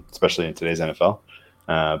 especially in today's NFL.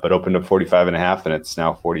 But opened up 45.5, and it's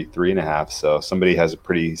now 43.5. So somebody has a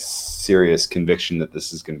pretty serious conviction that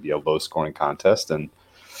this is going to be a low-scoring contest. And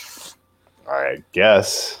I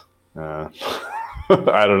guess I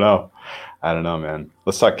don't know. I don't know, man.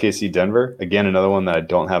 Let's talk KC Denver. Again, another one that I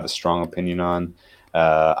don't have a strong opinion on.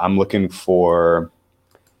 I'm looking for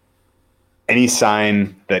any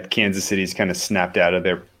sign that Kansas City's kind of snapped out of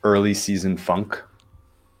their early season funk.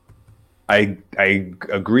 I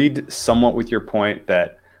agreed somewhat with your point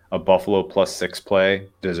that a Buffalo +6 play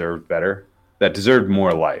deserved better. That deserved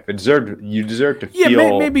more life. You deserve to feel.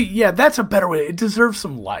 Yeah, maybe. Yeah, that's a better way. It deserves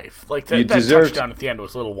some life. Like that touchdown at the end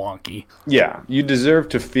was a little wonky. Yeah, you deserve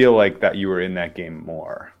to feel like that you were in that game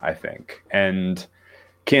more, I think. And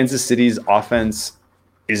Kansas City's offense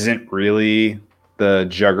isn't really the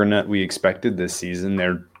juggernaut we expected this season.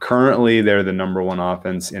 They're the number one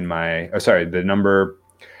offense the number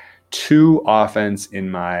 2 offense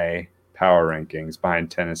in my power rankings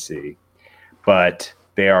behind Tennessee, but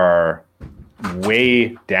they are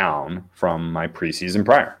way down from my preseason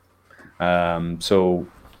prior. So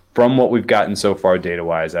from what we've gotten so far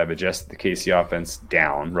data-wise, I've adjusted the KC offense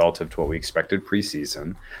down relative to what we expected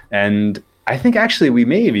preseason. And I think actually we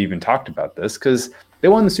may have even talked about this because they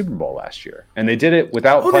won the Super Bowl last year, and they did it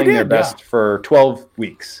without playing their best for 12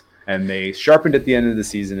 weeks. And they sharpened at the end of the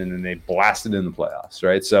season, and then they blasted in the playoffs,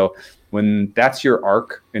 right? So when that's your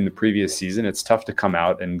arc in the previous season, it's tough to come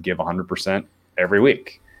out and give 100% every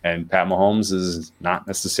week. And Pat Mahomes is not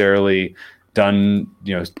necessarily done,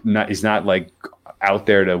 he's not like out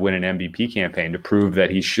there to win an MVP campaign to prove that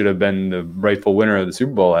he should have been the rightful winner of the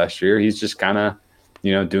Super Bowl last year. He's just kind of,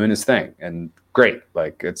 doing his thing. And great.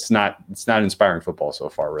 Like it's not inspiring football so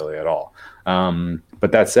far really at all.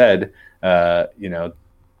 But that said,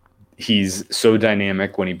 he's so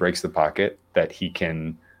dynamic when he breaks the pocket that he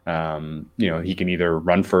can, he can either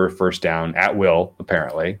run for first down at will,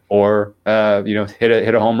 apparently, or,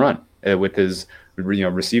 hit a home run with his,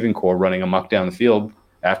 receiving core running amok down the field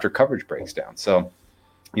after coverage breaks down. So,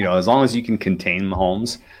 as long as you can contain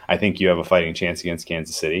Mahomes, I think you have a fighting chance against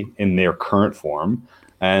Kansas City in their current form.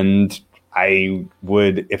 And I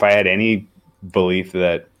would, if I had any belief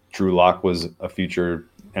that Drew Lock was a future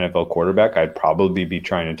NFL quarterback, I'd probably be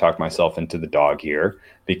trying to talk myself into the dog here,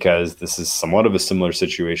 because this is somewhat of a similar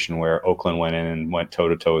situation where Oakland went in and went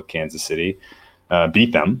toe-to-toe with Kansas City,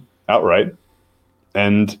 beat them outright.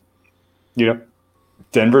 And,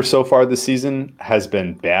 Denver so far this season has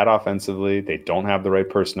been bad offensively. They don't have the right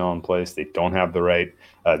personnel in place. They don't have the right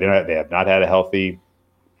they have not had a healthy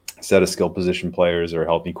set of skill position players or a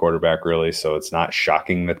healthy quarterback, really. So it's not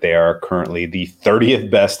shocking that they are currently the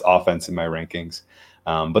 30th best offense in my rankings.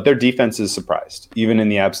 But their defense is surprised. Even in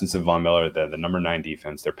the absence of Von Miller, the number 9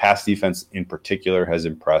 defense, their pass defense in particular has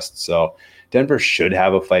impressed. So Denver should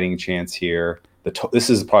have a fighting chance here. This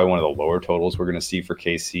is probably one of the lower totals we're going to see for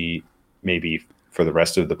KC, maybe for the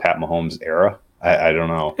rest of the Pat Mahomes era. I don't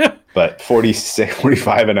know. But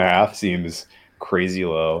 45.5 seems crazy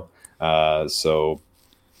low. So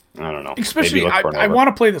I don't know. Especially, I want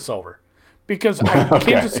to play this over. Because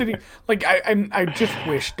Kansas City, like I just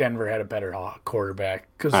wish Denver had a better quarterback.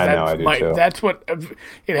 Because that's what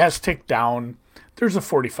it has ticked down. There's a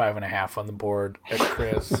 45.5 on the board at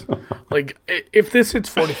Chris. Like if this hits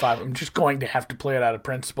 45, I'm just going to have to play it out of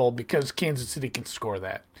principle because Kansas City can score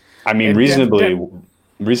that. I mean, reasonably,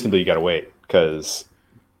 you got to wait because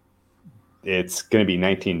it's going to be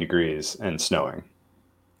 19 degrees and snowing.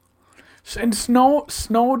 And snow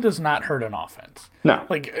does not hurt an offense. No,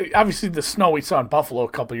 like obviously the snow we saw in Buffalo a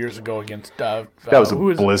couple years ago against that was a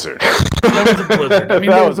blizzard. That was a blizzard. I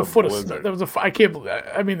mean, there was a foot of snow. That was I can't believe.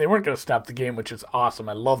 I mean, they weren't going to stop the game, which is awesome.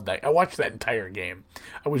 I love that. I watched that entire game.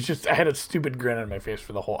 I had a stupid grin on my face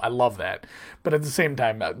for the whole. I love that, but at the same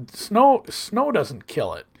time, snow doesn't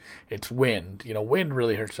kill it. It's wind. Wind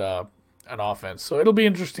really hurts an offense. So it'll be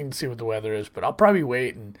interesting to see what the weather is. But I'll probably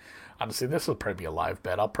wait and. Honestly, this will probably be a live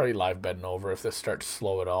bet. I'll probably live betting over if this starts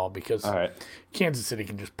slow at all because Kansas City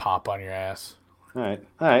can just pop on your ass. All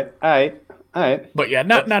right. But yeah,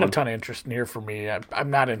 not a ton of interest in here for me. I'm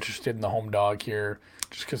not interested in the home dog here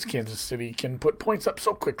just because Kansas City can put points up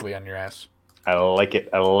so quickly on your ass. I like it.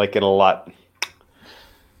 I like it a lot.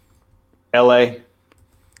 LA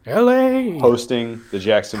hosting the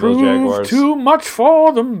Jacksonville Jaguars. Too much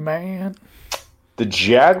for the man. The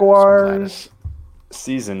Jaguars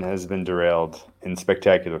season has been derailed in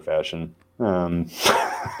spectacular fashion. Boy,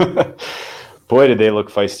 did they look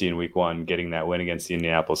feisty in week 1, getting that win against the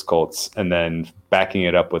Indianapolis Colts and then backing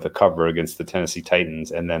it up with a cover against the Tennessee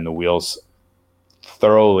Titans. And then the wheels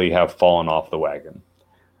thoroughly have fallen off the wagon.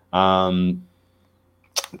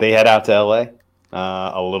 They head out to LA,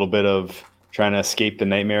 a little bit of trying to escape the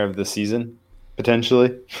nightmare of the season,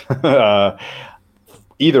 potentially.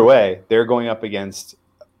 Either way, they're going up against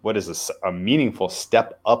what is a meaningful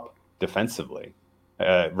step up defensively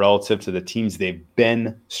relative to the teams they've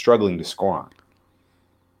been struggling to score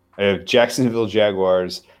on. Jacksonville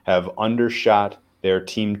Jaguars have undershot their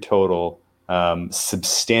team total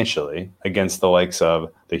substantially against the likes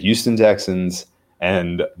of the Houston Texans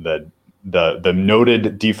and the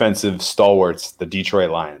noted defensive stalwarts, the Detroit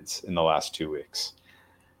Lions, in the last 2 weeks.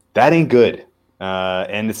 That ain't good.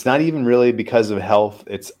 And it's not even really because of health.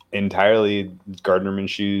 It's entirely Gardner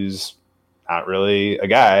Minshew's not really a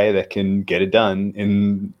guy that can get it done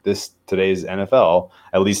in today's NFL,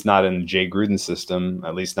 at least not in the Jay Gruden system,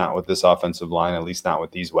 at least not with this offensive line, at least not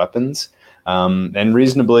with these weapons. And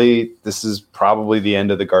reasonably, this is probably the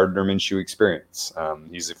end of the Gardner Minshew experience.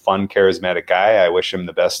 He's a fun, charismatic guy. I wish him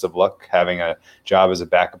the best of luck having a job as a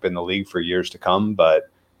backup in the league for years to come, but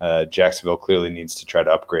Jacksonville clearly needs to try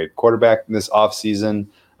to upgrade quarterback this offseason.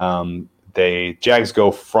 Jags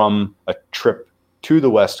go from a trip to the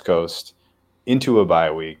West Coast into a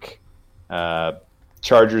bye week.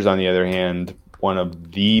 Chargers, on the other hand, one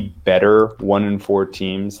of the better 1-4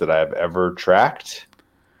 teams that I've ever tracked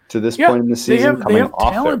to this point in the season. They have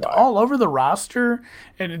talent all over the roster,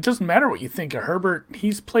 and it doesn't matter what you think of Herbert.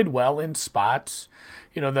 He's played well in spots.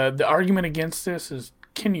 The argument against this is,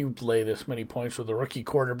 can you lay this many points with a rookie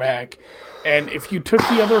quarterback? And if you took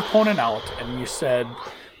the other opponent out and you said,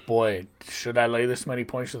 boy, should I lay this many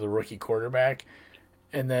points with a rookie quarterback?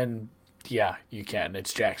 And then, yeah, you can.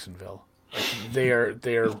 It's Jacksonville. They are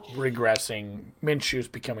regressing. Minshew's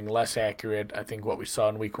becoming less accurate. I think what we saw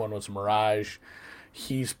in week 1 was a mirage.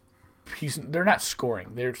 They're not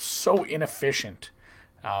scoring. They're so inefficient.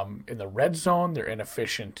 In the red zone, they're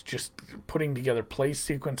inefficient. Just putting together play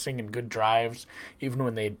sequencing and good drives, even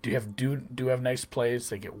when they do have nice plays,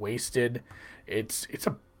 they get wasted. It's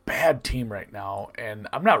a bad team right now, and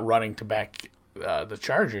I'm not running to back the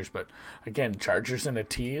Chargers, but again, Chargers in a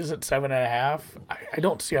tease at 7.5. I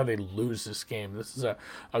don't see how they lose this game. This is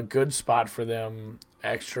a good spot for them.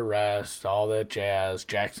 Extra rest, all that jazz.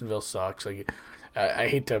 Jacksonville sucks. I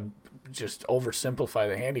hate to just oversimplify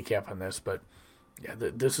the handicap on this, but yeah,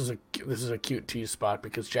 this is a cute tease spot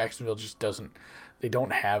because Jacksonville just doesn't. They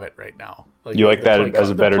don't have it right now. You like that as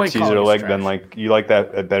a better teaser leg than you like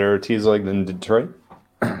that a better teaser leg than Detroit?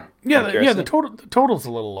 Yeah, the total's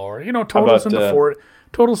a little lower. Totals in the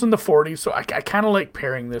totals in the 40s. So I kind of like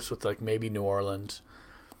pairing this with maybe New Orleans.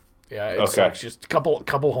 Yeah, it's just a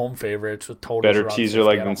couple home favorites with totals. Better teaser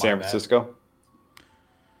leg than San Francisco.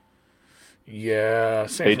 Yeah,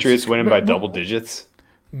 Patriots winning by double digits.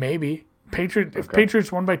 Maybe. If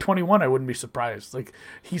Patriots won by 21, I wouldn't be surprised. Like,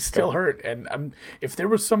 he's still hurt, and if there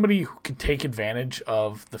was somebody who could take advantage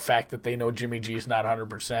of the fact that they know Jimmy G is not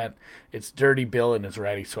 100%, it's Dirty Bill in his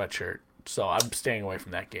ratty sweatshirt. So I'm staying away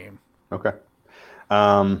from that game. Okay.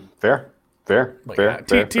 Fair.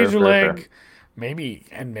 Teaser leg, maybe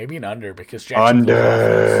an under because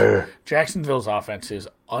Jacksonville's offense is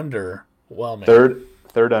underwhelming.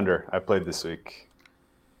 Third under I played this week.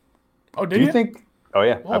 Oh, do you think? Oh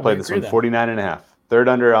yeah, I played this one 49.5. Third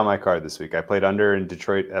under on my card this week. I played under in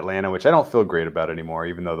Detroit, Atlanta, which I don't feel great about anymore,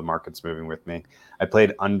 even though the market's moving with me. I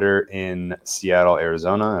played under in Seattle,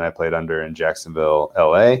 Arizona, and I played under in Jacksonville,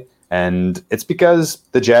 LA. And it's because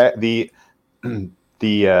the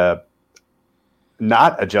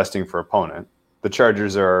not adjusting for opponent, the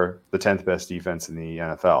Chargers are the 10th best defense in the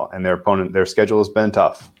NFL, and their schedule has been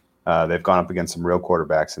tough. They've gone up against some real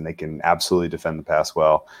quarterbacks, and they can absolutely defend the pass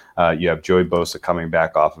well. You have Joey Bosa coming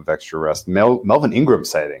back off of extra rest. Melvin Ingram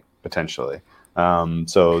sighting, potentially.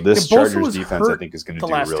 So this Chargers defense, I think, is going to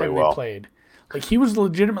do really well. Played. Like, he was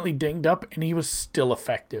legitimately dinged up, and he was still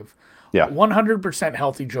effective. Yeah. 100%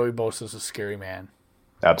 healthy Joey Bosa is a scary man.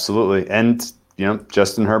 Absolutely. And,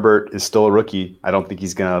 Justin Herbert is still a rookie. I don't think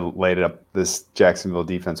he's going to light up this Jacksonville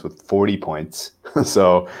defense with 40 points.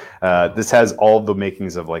 So this has all the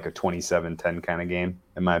makings of like a 27-10 kind of game,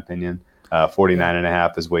 in my opinion.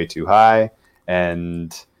 49.5 is way too high.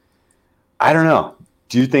 And I don't know.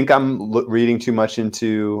 Do you think I'm reading too much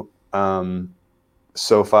into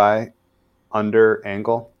SoFi under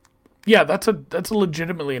angle? Yeah, that's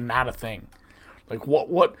legitimately not a thing. Like,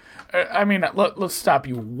 what? I mean, let's stop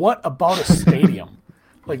you. What about a stadium?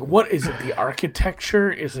 Like, what is it? The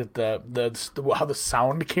architecture? Is it the how the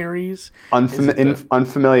sound carries?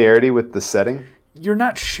 Unfamiliarity with the setting? You're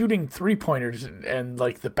not shooting 3-pointers, and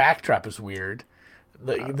like the backdrop is weird.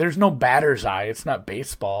 There's no batter's eye. It's not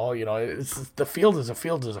baseball. The field is a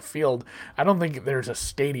field is a field. I don't think there's a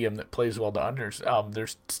stadium that plays well to unders.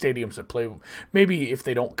 There's stadiums that play maybe if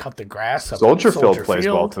they don't cut the grass up. Soldier Field plays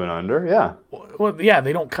well to an under. Yeah. Well, yeah,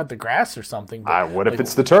 they don't cut the grass or something. But what if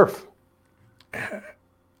it's the turf?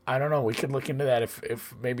 I don't know. We could look into that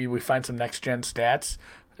if maybe we find some next gen stats.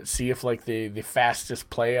 See if like the fastest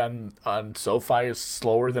play on SoFi is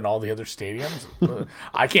slower than all the other stadiums.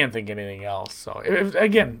 I can't think anything else. So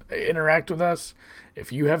again, interact with us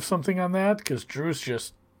if you have something on that, because Drew's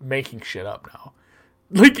just making shit up now.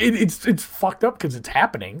 Like it's fucked up because it's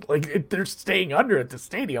happening. Like they're staying under at the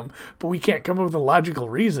stadium, but we can't come up with a logical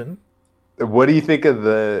reason. What do you think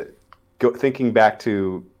of thinking back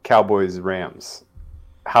to Cowboys Rams?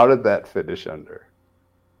 How did that finish under?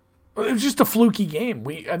 It was just a fluky game.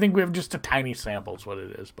 I think we have just a tiny sample is what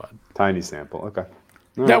it is, bud. Tiny sample, okay.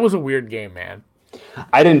 That was a weird game, man.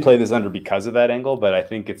 I didn't play this under because of that angle, but I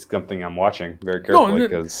think it's something I'm watching very carefully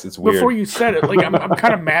because it's weird. Before you said it, like I'm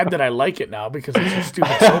kind of mad that I like it now because it's a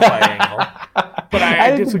stupid SoFi angle. But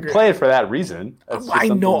I didn't disagree. play it for that reason. I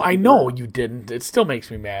know you didn't. It still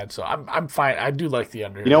makes me mad, so I'm fine. I do like the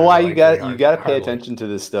under. You know why you got to pay attention to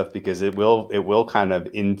this stuff, because it will kind of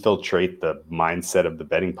infiltrate the mindset of the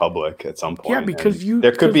betting public at some point. Yeah, because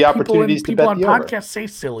there could be opportunities to bet people on podcasts say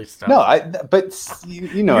silly stuff. No, but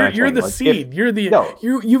you're the seed.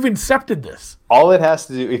 You've incepted this. All it has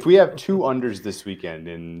to do, if we have two unders this weekend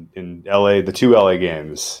in LA, the two LA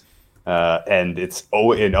games, and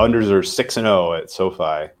unders are 6-0 at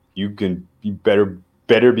SoFi, you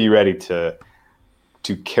better be ready to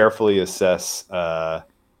carefully assess. I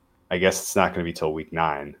guess it's not going to be till week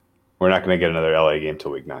 9. We're not going to get another LA game till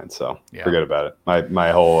week 9, so forget about it.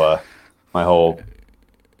 My whole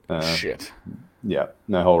shit. Yeah,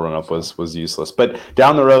 that whole run-up was useless. But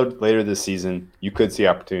down the road, later this season, you could see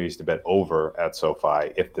opportunities to bet over at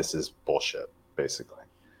SoFi if this is bullshit, basically.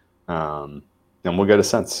 And we'll get a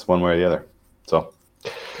sense one way or the other. So,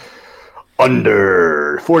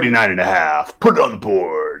 under 49.5. Put it on the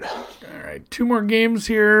board. All right, 2 more games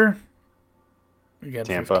here. We got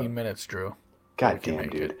Tampa. 15 minutes, Drew. God damn,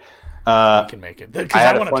 dude. I can make it. Because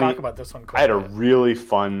I want to talk about this one quick. I had a really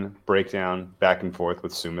fun breakdown back and forth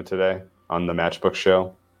with Suma today on the Matchbook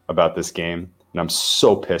show about this game, and I'm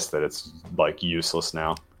so pissed that it's like useless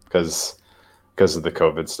now because of the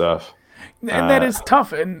COVID stuff. And that is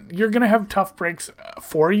tough, and you're gonna have tough breaks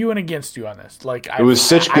for you and against you on this. Like it was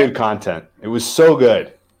such good content. It was so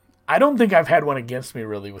good. I don't think I've had one against me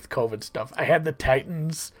really with COVID stuff. I had the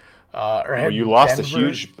Titans. You lost a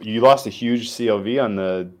huge COV on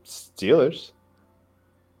the Steelers.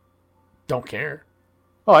 Don't care.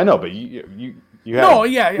 Oh, I know, but you You had No,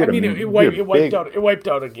 yeah, you I had a- mean you it had wiped a big-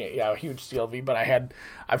 out a game, yeah, a huge CLV. But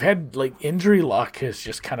I've had like injury luck has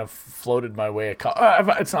just kind of floated my way.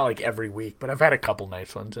 It's not like every week, but I've had a couple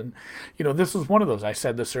nice ones, and this was one of those. I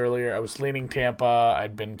said this earlier. I was leaning Tampa.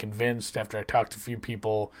 I'd been convinced after I talked to a few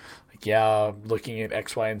people, like yeah, looking at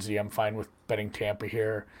X, Y, and Z, I'm fine with betting Tampa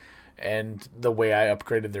here. And the way I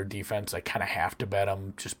upgraded their defense, I kind of have to bet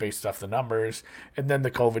them just based off the numbers. And then the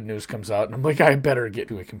COVID news comes out, and I'm like, I better get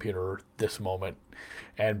to a computer this moment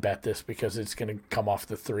and bet this because it's going to come off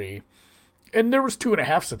the 3. And there was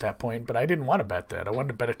 2.5s at that point, but I didn't want to bet that. I wanted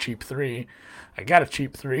to bet a cheap 3. I got a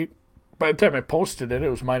cheap 3. By the time I posted it, it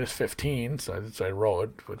was minus 15, so I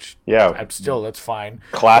wrote, which that's fine.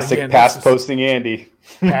 Classic Again, posting Andy.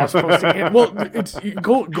 Pass posting. Well, it's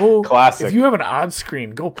go. Classic. If you have an odds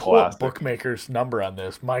screen, go pull up Classic. Bookmaker's number on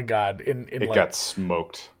this. My God, It got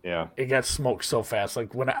smoked. Yeah. it got smoked so fast.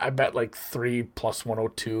 Like when I bet like 3 plus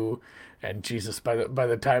 102, and Jesus, by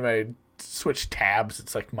the time I switched tabs,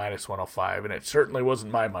 it's like minus 105, and it certainly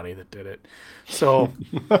wasn't my money that did it. So,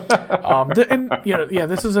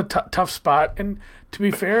 this is a tough spot. And to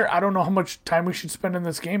be fair, I don't know how much time we should spend in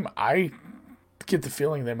this game. I get the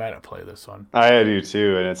feeling they might not play this one. I do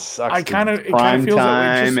too, and it sucks. It kind of prime feels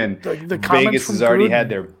time, that way. and The comments Vegas from has already Gruden. had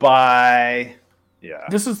their bye. Yeah.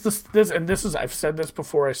 This is I've said this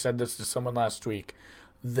before. I said this to someone last week.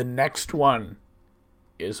 The next one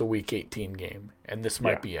is a Week 18 game, and this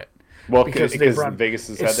might be it. Well, because they've run- Vegas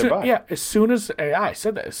has had their bye. Yeah, as soon as I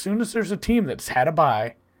said that, as soon as there's a team that's had a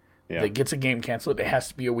bye Yeah. that gets a game canceled, it has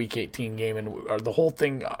to be a Week 18 game, and the whole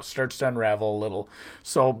thing starts to unravel a little.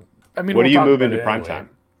 So, I mean, What we'll are you talk moving about to it prime anyway. time?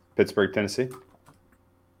 Pittsburgh, Tennessee?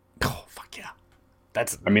 Oh, fuck yeah.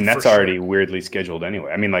 That's That's for already sure. weirdly scheduled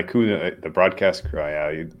anyway. I mean, like who the broadcast crew?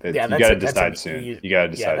 You Yeah, got that's to an decide soon. E- You got to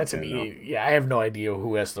decide that's soon. an though. Yeah, I have no idea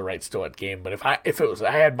who has the rights to what game, but if I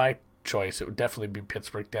had my choice, it would definitely be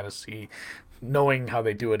Pittsburgh, Tennessee. Knowing how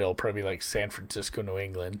they do it, it'll probably be like San Francisco, New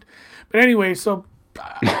England. But anyway, so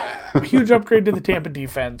huge upgrade to the Tampa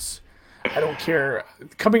defense. I don't care.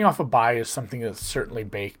 Coming off a bye is something that's certainly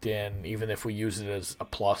baked in, even if we use it as a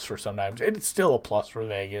plus for sometimes. It's still a plus for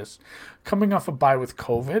Vegas. Coming off a bye with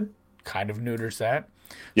COVID kind of neuters that.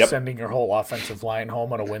 Yep. Sending your whole offensive line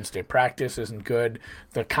home on a Wednesday practice isn't good.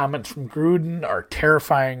 The comments from Gruden are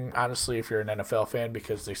terrifying, honestly, if you're an NFL fan,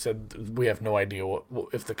 because they said we have no idea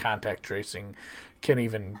if the contact tracing can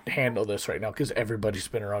even handle this right now, because everybody's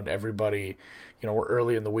been around everybody. We're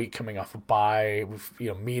early in the week coming off a bye, with,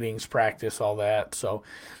 meetings, practice, all that. So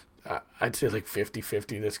I'd say like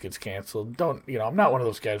 50-50 this gets canceled. I'm not one of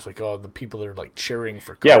those guys like, the people that are like cheering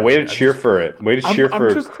for COVID. Yeah, way to cheer for it. Way to cheer I'm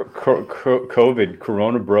for just- COVID,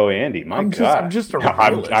 Corona Bro Andy. My God. I'm just a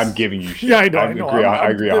I'm realist. giving you shit. Yeah, I know. I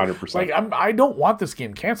agree 100%. Like I don't want this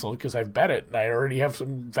game canceled because I've bet it and I already have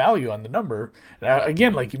some value on the number. And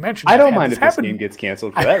again, like you mentioned, I don't I've had mind if this happen. game gets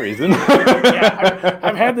canceled for that reason. Yeah,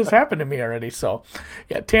 I've had this happen to me already. So,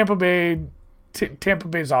 yeah, Tampa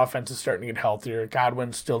Bay's offense is starting to get healthier.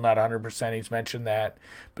 Godwin's still not 100%. He's mentioned that,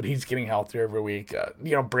 but he's getting healthier every week.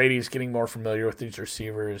 Brady's getting more familiar with these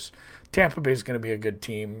receivers. Tampa Bay's going to be a good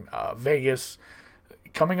team. Vegas,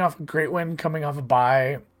 coming off a great win, coming off a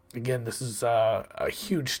bye. Again, this is a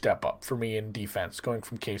huge step up for me in defense, going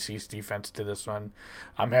from KC's defense to this one.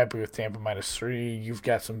 I'm happy with Tampa -3. You've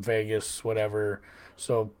got some Vegas, whatever.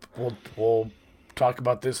 So we'll talk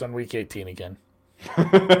about this on Week 18 again.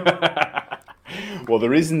 Well, the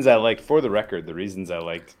reasons I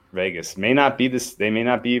liked Vegas may not be this. They may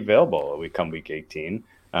not be available week 18.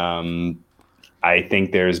 I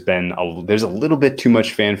think there's a little bit too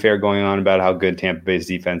much fanfare going on about how good Tampa Bay's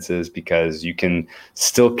defense is, because you can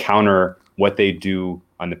still counter what they do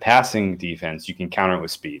on the passing defense. You can counter it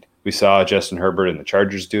with speed. We saw Justin Herbert and the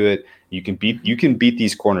Chargers do it. You can beat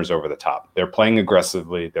these corners over the top. They're playing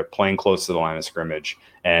aggressively. They're playing close to the line of scrimmage,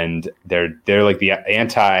 and they're like the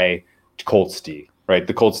anti-Colts D, right?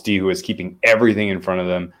 The Colts D who is keeping everything in front of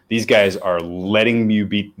them. These guys are letting you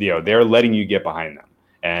they're letting you get behind them.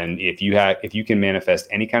 And if you can manifest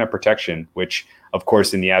any kind of protection, which of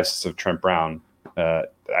course in the absence of Trent Brown,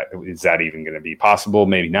 is that even going to be possible?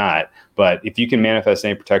 Maybe not. But if you can manifest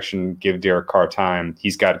any protection, give Derek Carr time.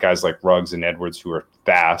 He's got guys like Ruggs and Edwards who are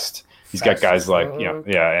fast. He's got guys like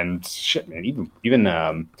and shit, man. Even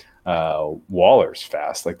Waller's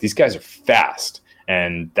fast. Like, these guys are fast,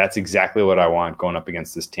 and that's exactly what I want going up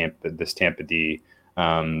against this Tampa D.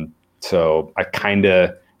 So I kind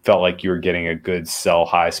of felt like you were getting a good sell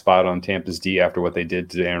high spot on Tampa's D after what they did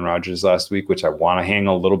to Aaron Rodgers last week, which I want to hang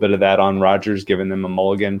a little bit of that on Rodgers, giving them a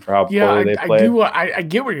mulligan for how poorly they played. I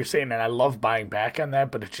get what you're saying, and I love buying back on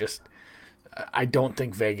that, but it's just I don't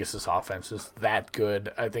think Vegas's offense is that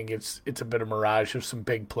good. I think it's a bit of mirage of some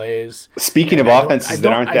big plays. Speaking of offenses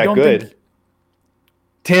that aren't that good,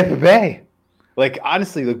 Tampa Bay. Like,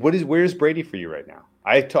 honestly, like, where's Brady for you right now?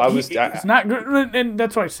 He's not good, and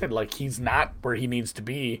that's why I said, like, he's not where he needs to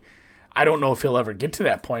be. I don't know if he'll ever get to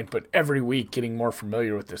that point, but every week getting more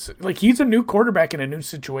familiar with this. Like, he's a new quarterback in a new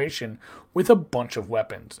situation with a bunch of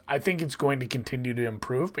weapons. I think it's going to continue to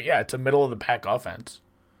improve, but yeah, it's a middle of the pack offense.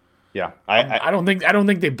 Yeah, I don't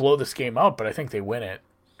think they blow this game out, but I think they win it.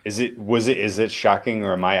 Is it shocking,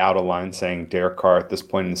 or am I out of line saying Derek Carr at this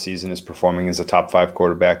point in the season is performing as a top 5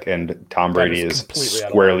 quarterback and Tom Brady is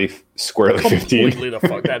squarely 15? Completely the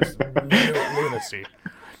fuck. That's lunacy.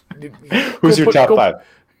 Who's your top 5?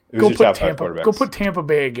 Who's your top 5 quarterbacks? Go put Tampa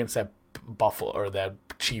Bay against that Buffalo or that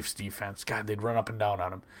Chiefs defense. God, they'd run up and down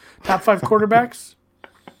on him. Top 5 quarterbacks?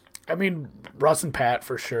 I mean, Russ and Pat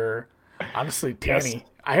for sure. Honestly, Tanny. Yes.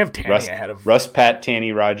 I have Tanny ahead of Russ, Pat,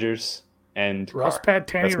 Tanny, Rodgers, and Russ, Carr. Pat,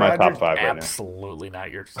 Tanny, That's my Rodgers. top 5 right absolutely now.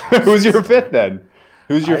 Not your. Who's your 5th then?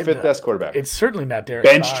 Who's your 5th best quarterback? It's certainly not Derek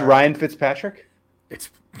Benched Carr. Ryan Fitzpatrick.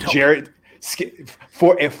 It's Jared.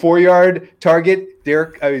 A 4-yard target.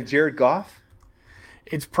 Jared Goff.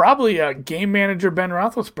 It's probably a game manager Ben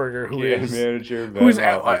Roethlisberger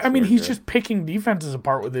he's just picking defenses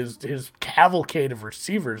apart with his cavalcade of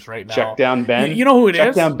receivers right now. Check down Ben. You know who it is?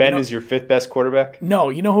 Check down Ben is your 5th best quarterback? No,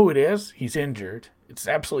 you know who it is? He's injured. It's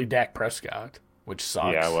absolutely Dak Prescott, which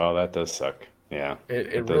sucks. Yeah, well, that does suck. Yeah.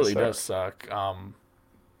 It really does suck.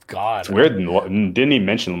 God. It's weird. Didn't he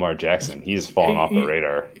mention Lamar Jackson? He's fallen off the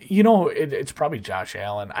radar. You know, it's probably Josh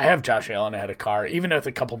Allen. I have Josh Allen ahead of Carr, even with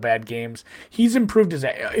a couple bad games. He's improved his.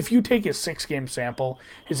 If you take his 6-game sample,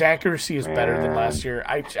 his accuracy is better than last year.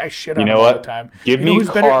 I shit on him all the time. Give me who's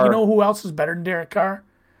Carr. Better, you know who else is better than Derek Carr?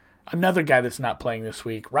 Another guy that's not playing this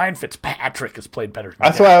week. Ryan Fitzpatrick has played better than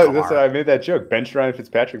That's Derek why I made that joke. Bench Ryan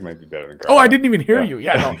Fitzpatrick might be better than Carr. Oh, I didn't even hear you.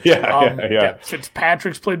 Yeah, no. Yeah.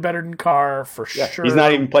 Fitzpatrick's played better than Carr for sure. He's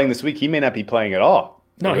not even playing this week. He may not be playing at all.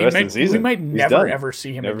 No, we might never ever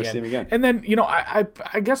see him again. And then, you know, I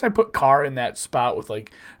guess I put Carr in that spot with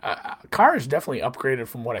like Carr is definitely upgraded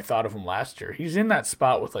from what I thought of him last year. He's in that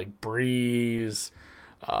spot with like Breeze.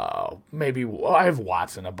 I have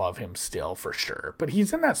Watson above him still for sure, but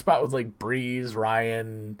he's in that spot with like Breeze,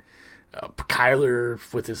 Ryan, Kyler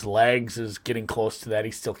with his legs is getting close to that.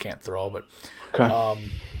 He still can't throw, but all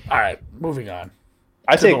right, moving on.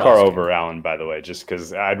 I take Carr over Allen, by the way, just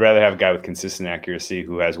because I'd rather have a guy with consistent accuracy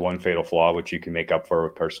who has one fatal flaw, which you can make up for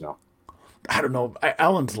with personnel. I don't know.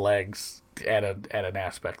 Allen's legs add an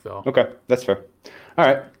aspect though. Okay, that's fair. All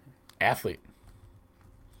right, athlete.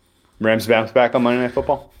 Rams bounce back on Monday Night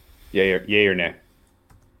Football? Yay or nay?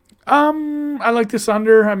 I like this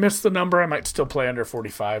under. I missed the number. I might still play under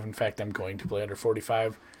 45. In fact, I'm going to play under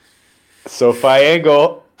 45. SoFi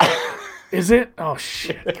angle. Is it? Oh,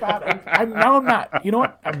 shit. God, now I'm not. You know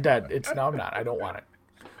what? I'm dead. I'm not. I don't want it.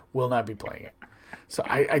 Will not be playing it. So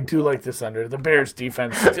I do like this under. The Bears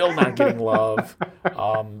defense still not getting love.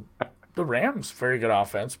 The Rams, very good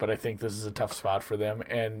offense, but I think this is a tough spot for them.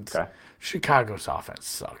 And Chicago's offense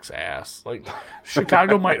sucks ass. Like,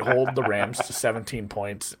 Chicago might hold the Rams to 17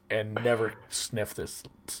 points and never sniff this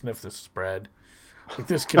spread. Like,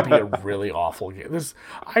 this could be a really awful game.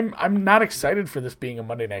 I'm not excited for this being a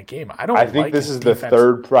Monday night game. I think this is the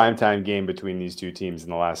third primetime game between these two teams in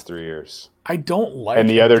the last 3 years. I don't like and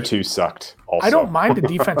the other two sucked also. I don't mind a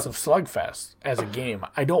defensive slugfest as a game.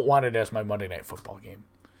 I don't want it as my Monday Night Football game.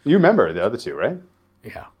 You remember the other two, right?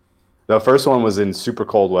 Yeah. The first one was in super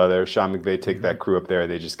cold weather. Sean McVay took that crew up there.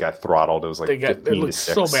 They just got throttled. It was like 15-6.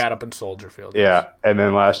 So bad up in Soldier Field. Yeah, and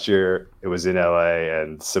then last year it was in LA,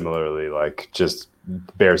 and similarly, like, just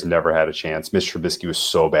Bears never had a chance. Mitch Trubisky was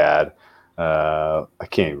so bad. I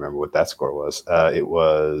can't even remember what that score was. It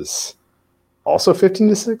was also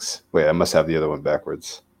 15-6. Wait, I must have the other one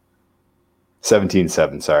backwards.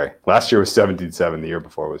 17-7. Sorry, last year was 17-7. The year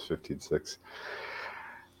before was 15-6.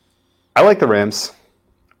 I like the Rams.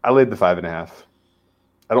 I laid the 5.5.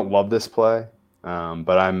 I don't love this play,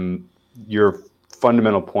 but your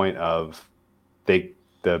fundamental point of the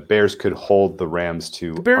Bears could hold the Rams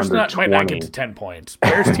to the Bears under 20. Might not get to 10 points.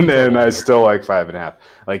 Bears and then I still like 5.5.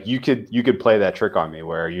 Like, you could play that trick on me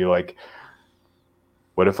where you like,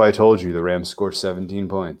 what if I told you the Rams score 17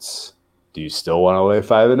 points? Do you still want to lay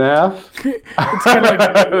 5.5? It's kind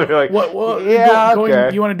of like, what? Yeah, okay.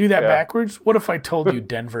 You want to do that backwards? What if I told you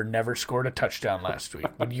Denver never scored a touchdown last week?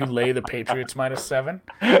 Would you lay the Patriots -7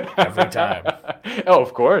 every time? Oh,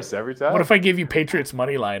 of course, every time. What if I gave you Patriots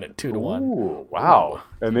money line at 2-1? Ooh, wow!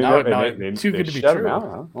 And they too good to be shut true. Them out,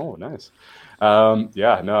 huh? Oh, nice.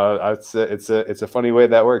 It's a funny way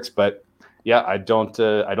that works, but Yeah, I don't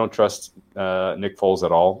trust Nick Foles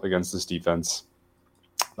at all against this defense.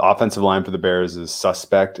 The offensive line for the Bears is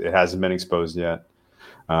suspect. It hasn't been exposed yet.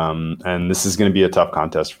 And this is going to be a tough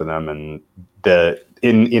contest for them. And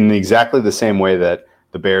in exactly the same way that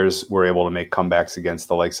the Bears were able to make comebacks against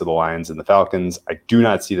the likes of the Lions and the Falcons, I do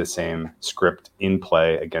not see the same script in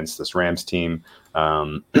play against this Rams team.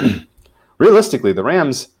 Realistically, the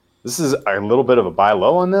Rams, this is a little bit of a buy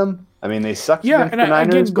low on them. I mean, they sucked against the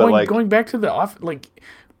Niners, again, going back to the off, like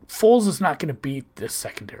Foles is not going to beat this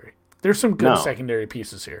secondary. There's some good secondary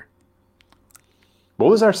pieces here. What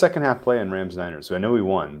was our second half play in Rams Niners? So I know we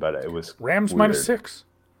won, but it was Rams weird. -6.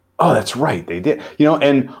 Oh, that's right. They did.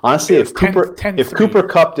 And honestly, if Cooper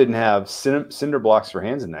Kupp didn't have cinder blocks for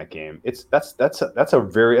hands in that game, that's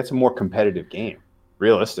a more competitive game.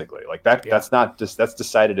 Realistically, like that, that's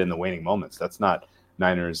decided in the waning moments. That's not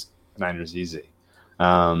Niners easy.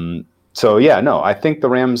 I think the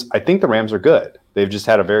Rams are good. They've just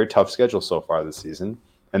had a very tough schedule so far this season,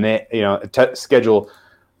 and they schedule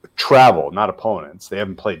travel, not opponents. They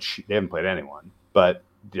haven't played anyone, but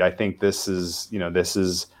I think this is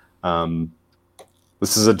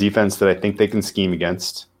a defense that I think they can scheme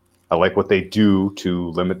against. I like what they do to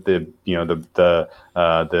limit the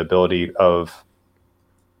ability of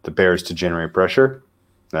the Bears to generate pressure.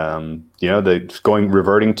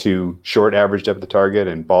 Reverting to short average depth of target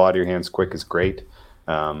and ball out of your hands quick is great.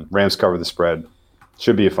 Rams cover the spread.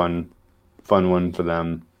 Should be a fun one for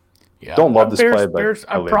them. Yeah. Don't love this play, but Bears,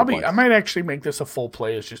 I might actually make this a full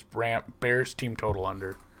play. It's just Bears team total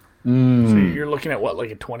under. So you're looking at what, like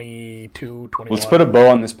a 22, 21? Let's put a bow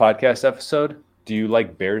on this podcast episode. Do you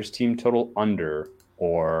like Bears team total under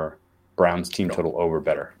or Browns team total over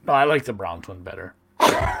better? No, I like the Browns one better.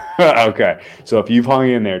 Okay. So if you've hung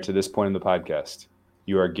in there to this point in the podcast,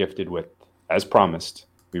 you are gifted with, as promised,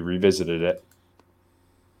 we revisited it.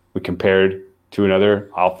 We compared to another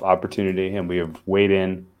opportunity, and we have weighed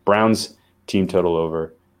in Browns team total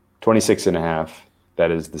over 26.5.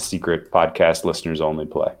 That is the secret podcast listeners only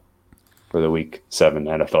play for the Week 7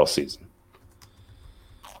 NFL season.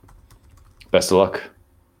 Best of luck.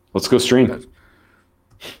 Let's go stream.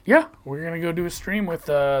 Yeah, we're going to go do a stream with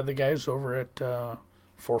the guys over at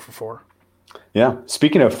 4 for 4. Yeah.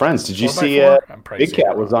 Speaking of friends, did you see Big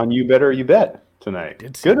Cat was on You Better You Bet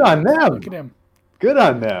tonight? Good on them. Look at him. Good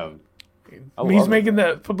on them. He's making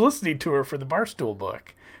the publicity tour for the Barstool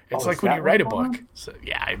book. It's like when you write a book. So,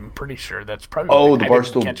 yeah, I'm pretty sure that's probably the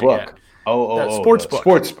Barstool book. Sports book.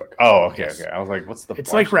 Sports book. Oh, okay. I was like, what's the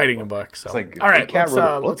It's like writing a book. So. Like, all right,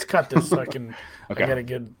 let's cut this so I can I got to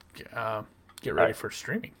get ready for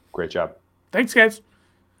streaming. Great job. Thanks, guys.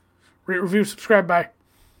 Rate, review, subscribe. Bye.